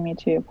inviting me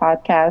to your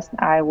podcast.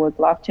 I would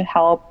love to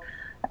help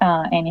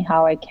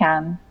anyhow I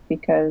can,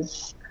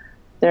 because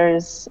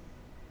there's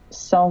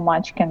so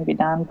much can be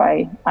done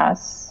by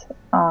us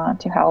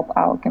to help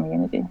our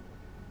community.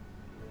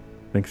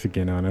 Thanks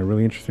again, Anna.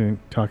 Really interesting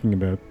talking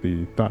about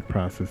the thought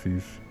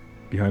processes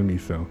behind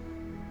MISO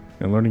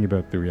and learning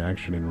about the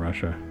reaction in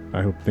Russia.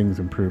 I hope things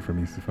improve for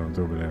misophones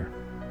over there.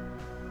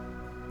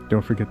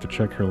 Don't forget to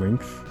check her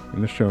links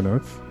in the show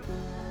notes.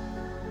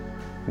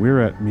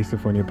 We're at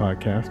Misophonia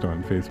Podcast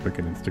on Facebook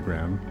and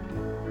Instagram,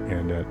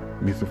 and at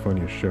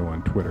Misophonia Show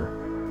on Twitter.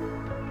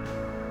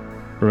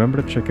 Remember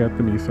to check out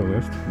the MISO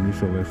list,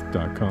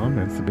 misolist.com,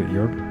 and submit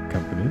your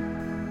company.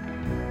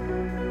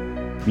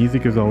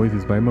 Music, as always,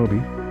 is by Moby.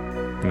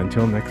 And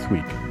until next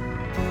week,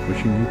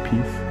 wishing you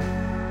peace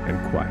and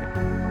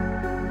quiet.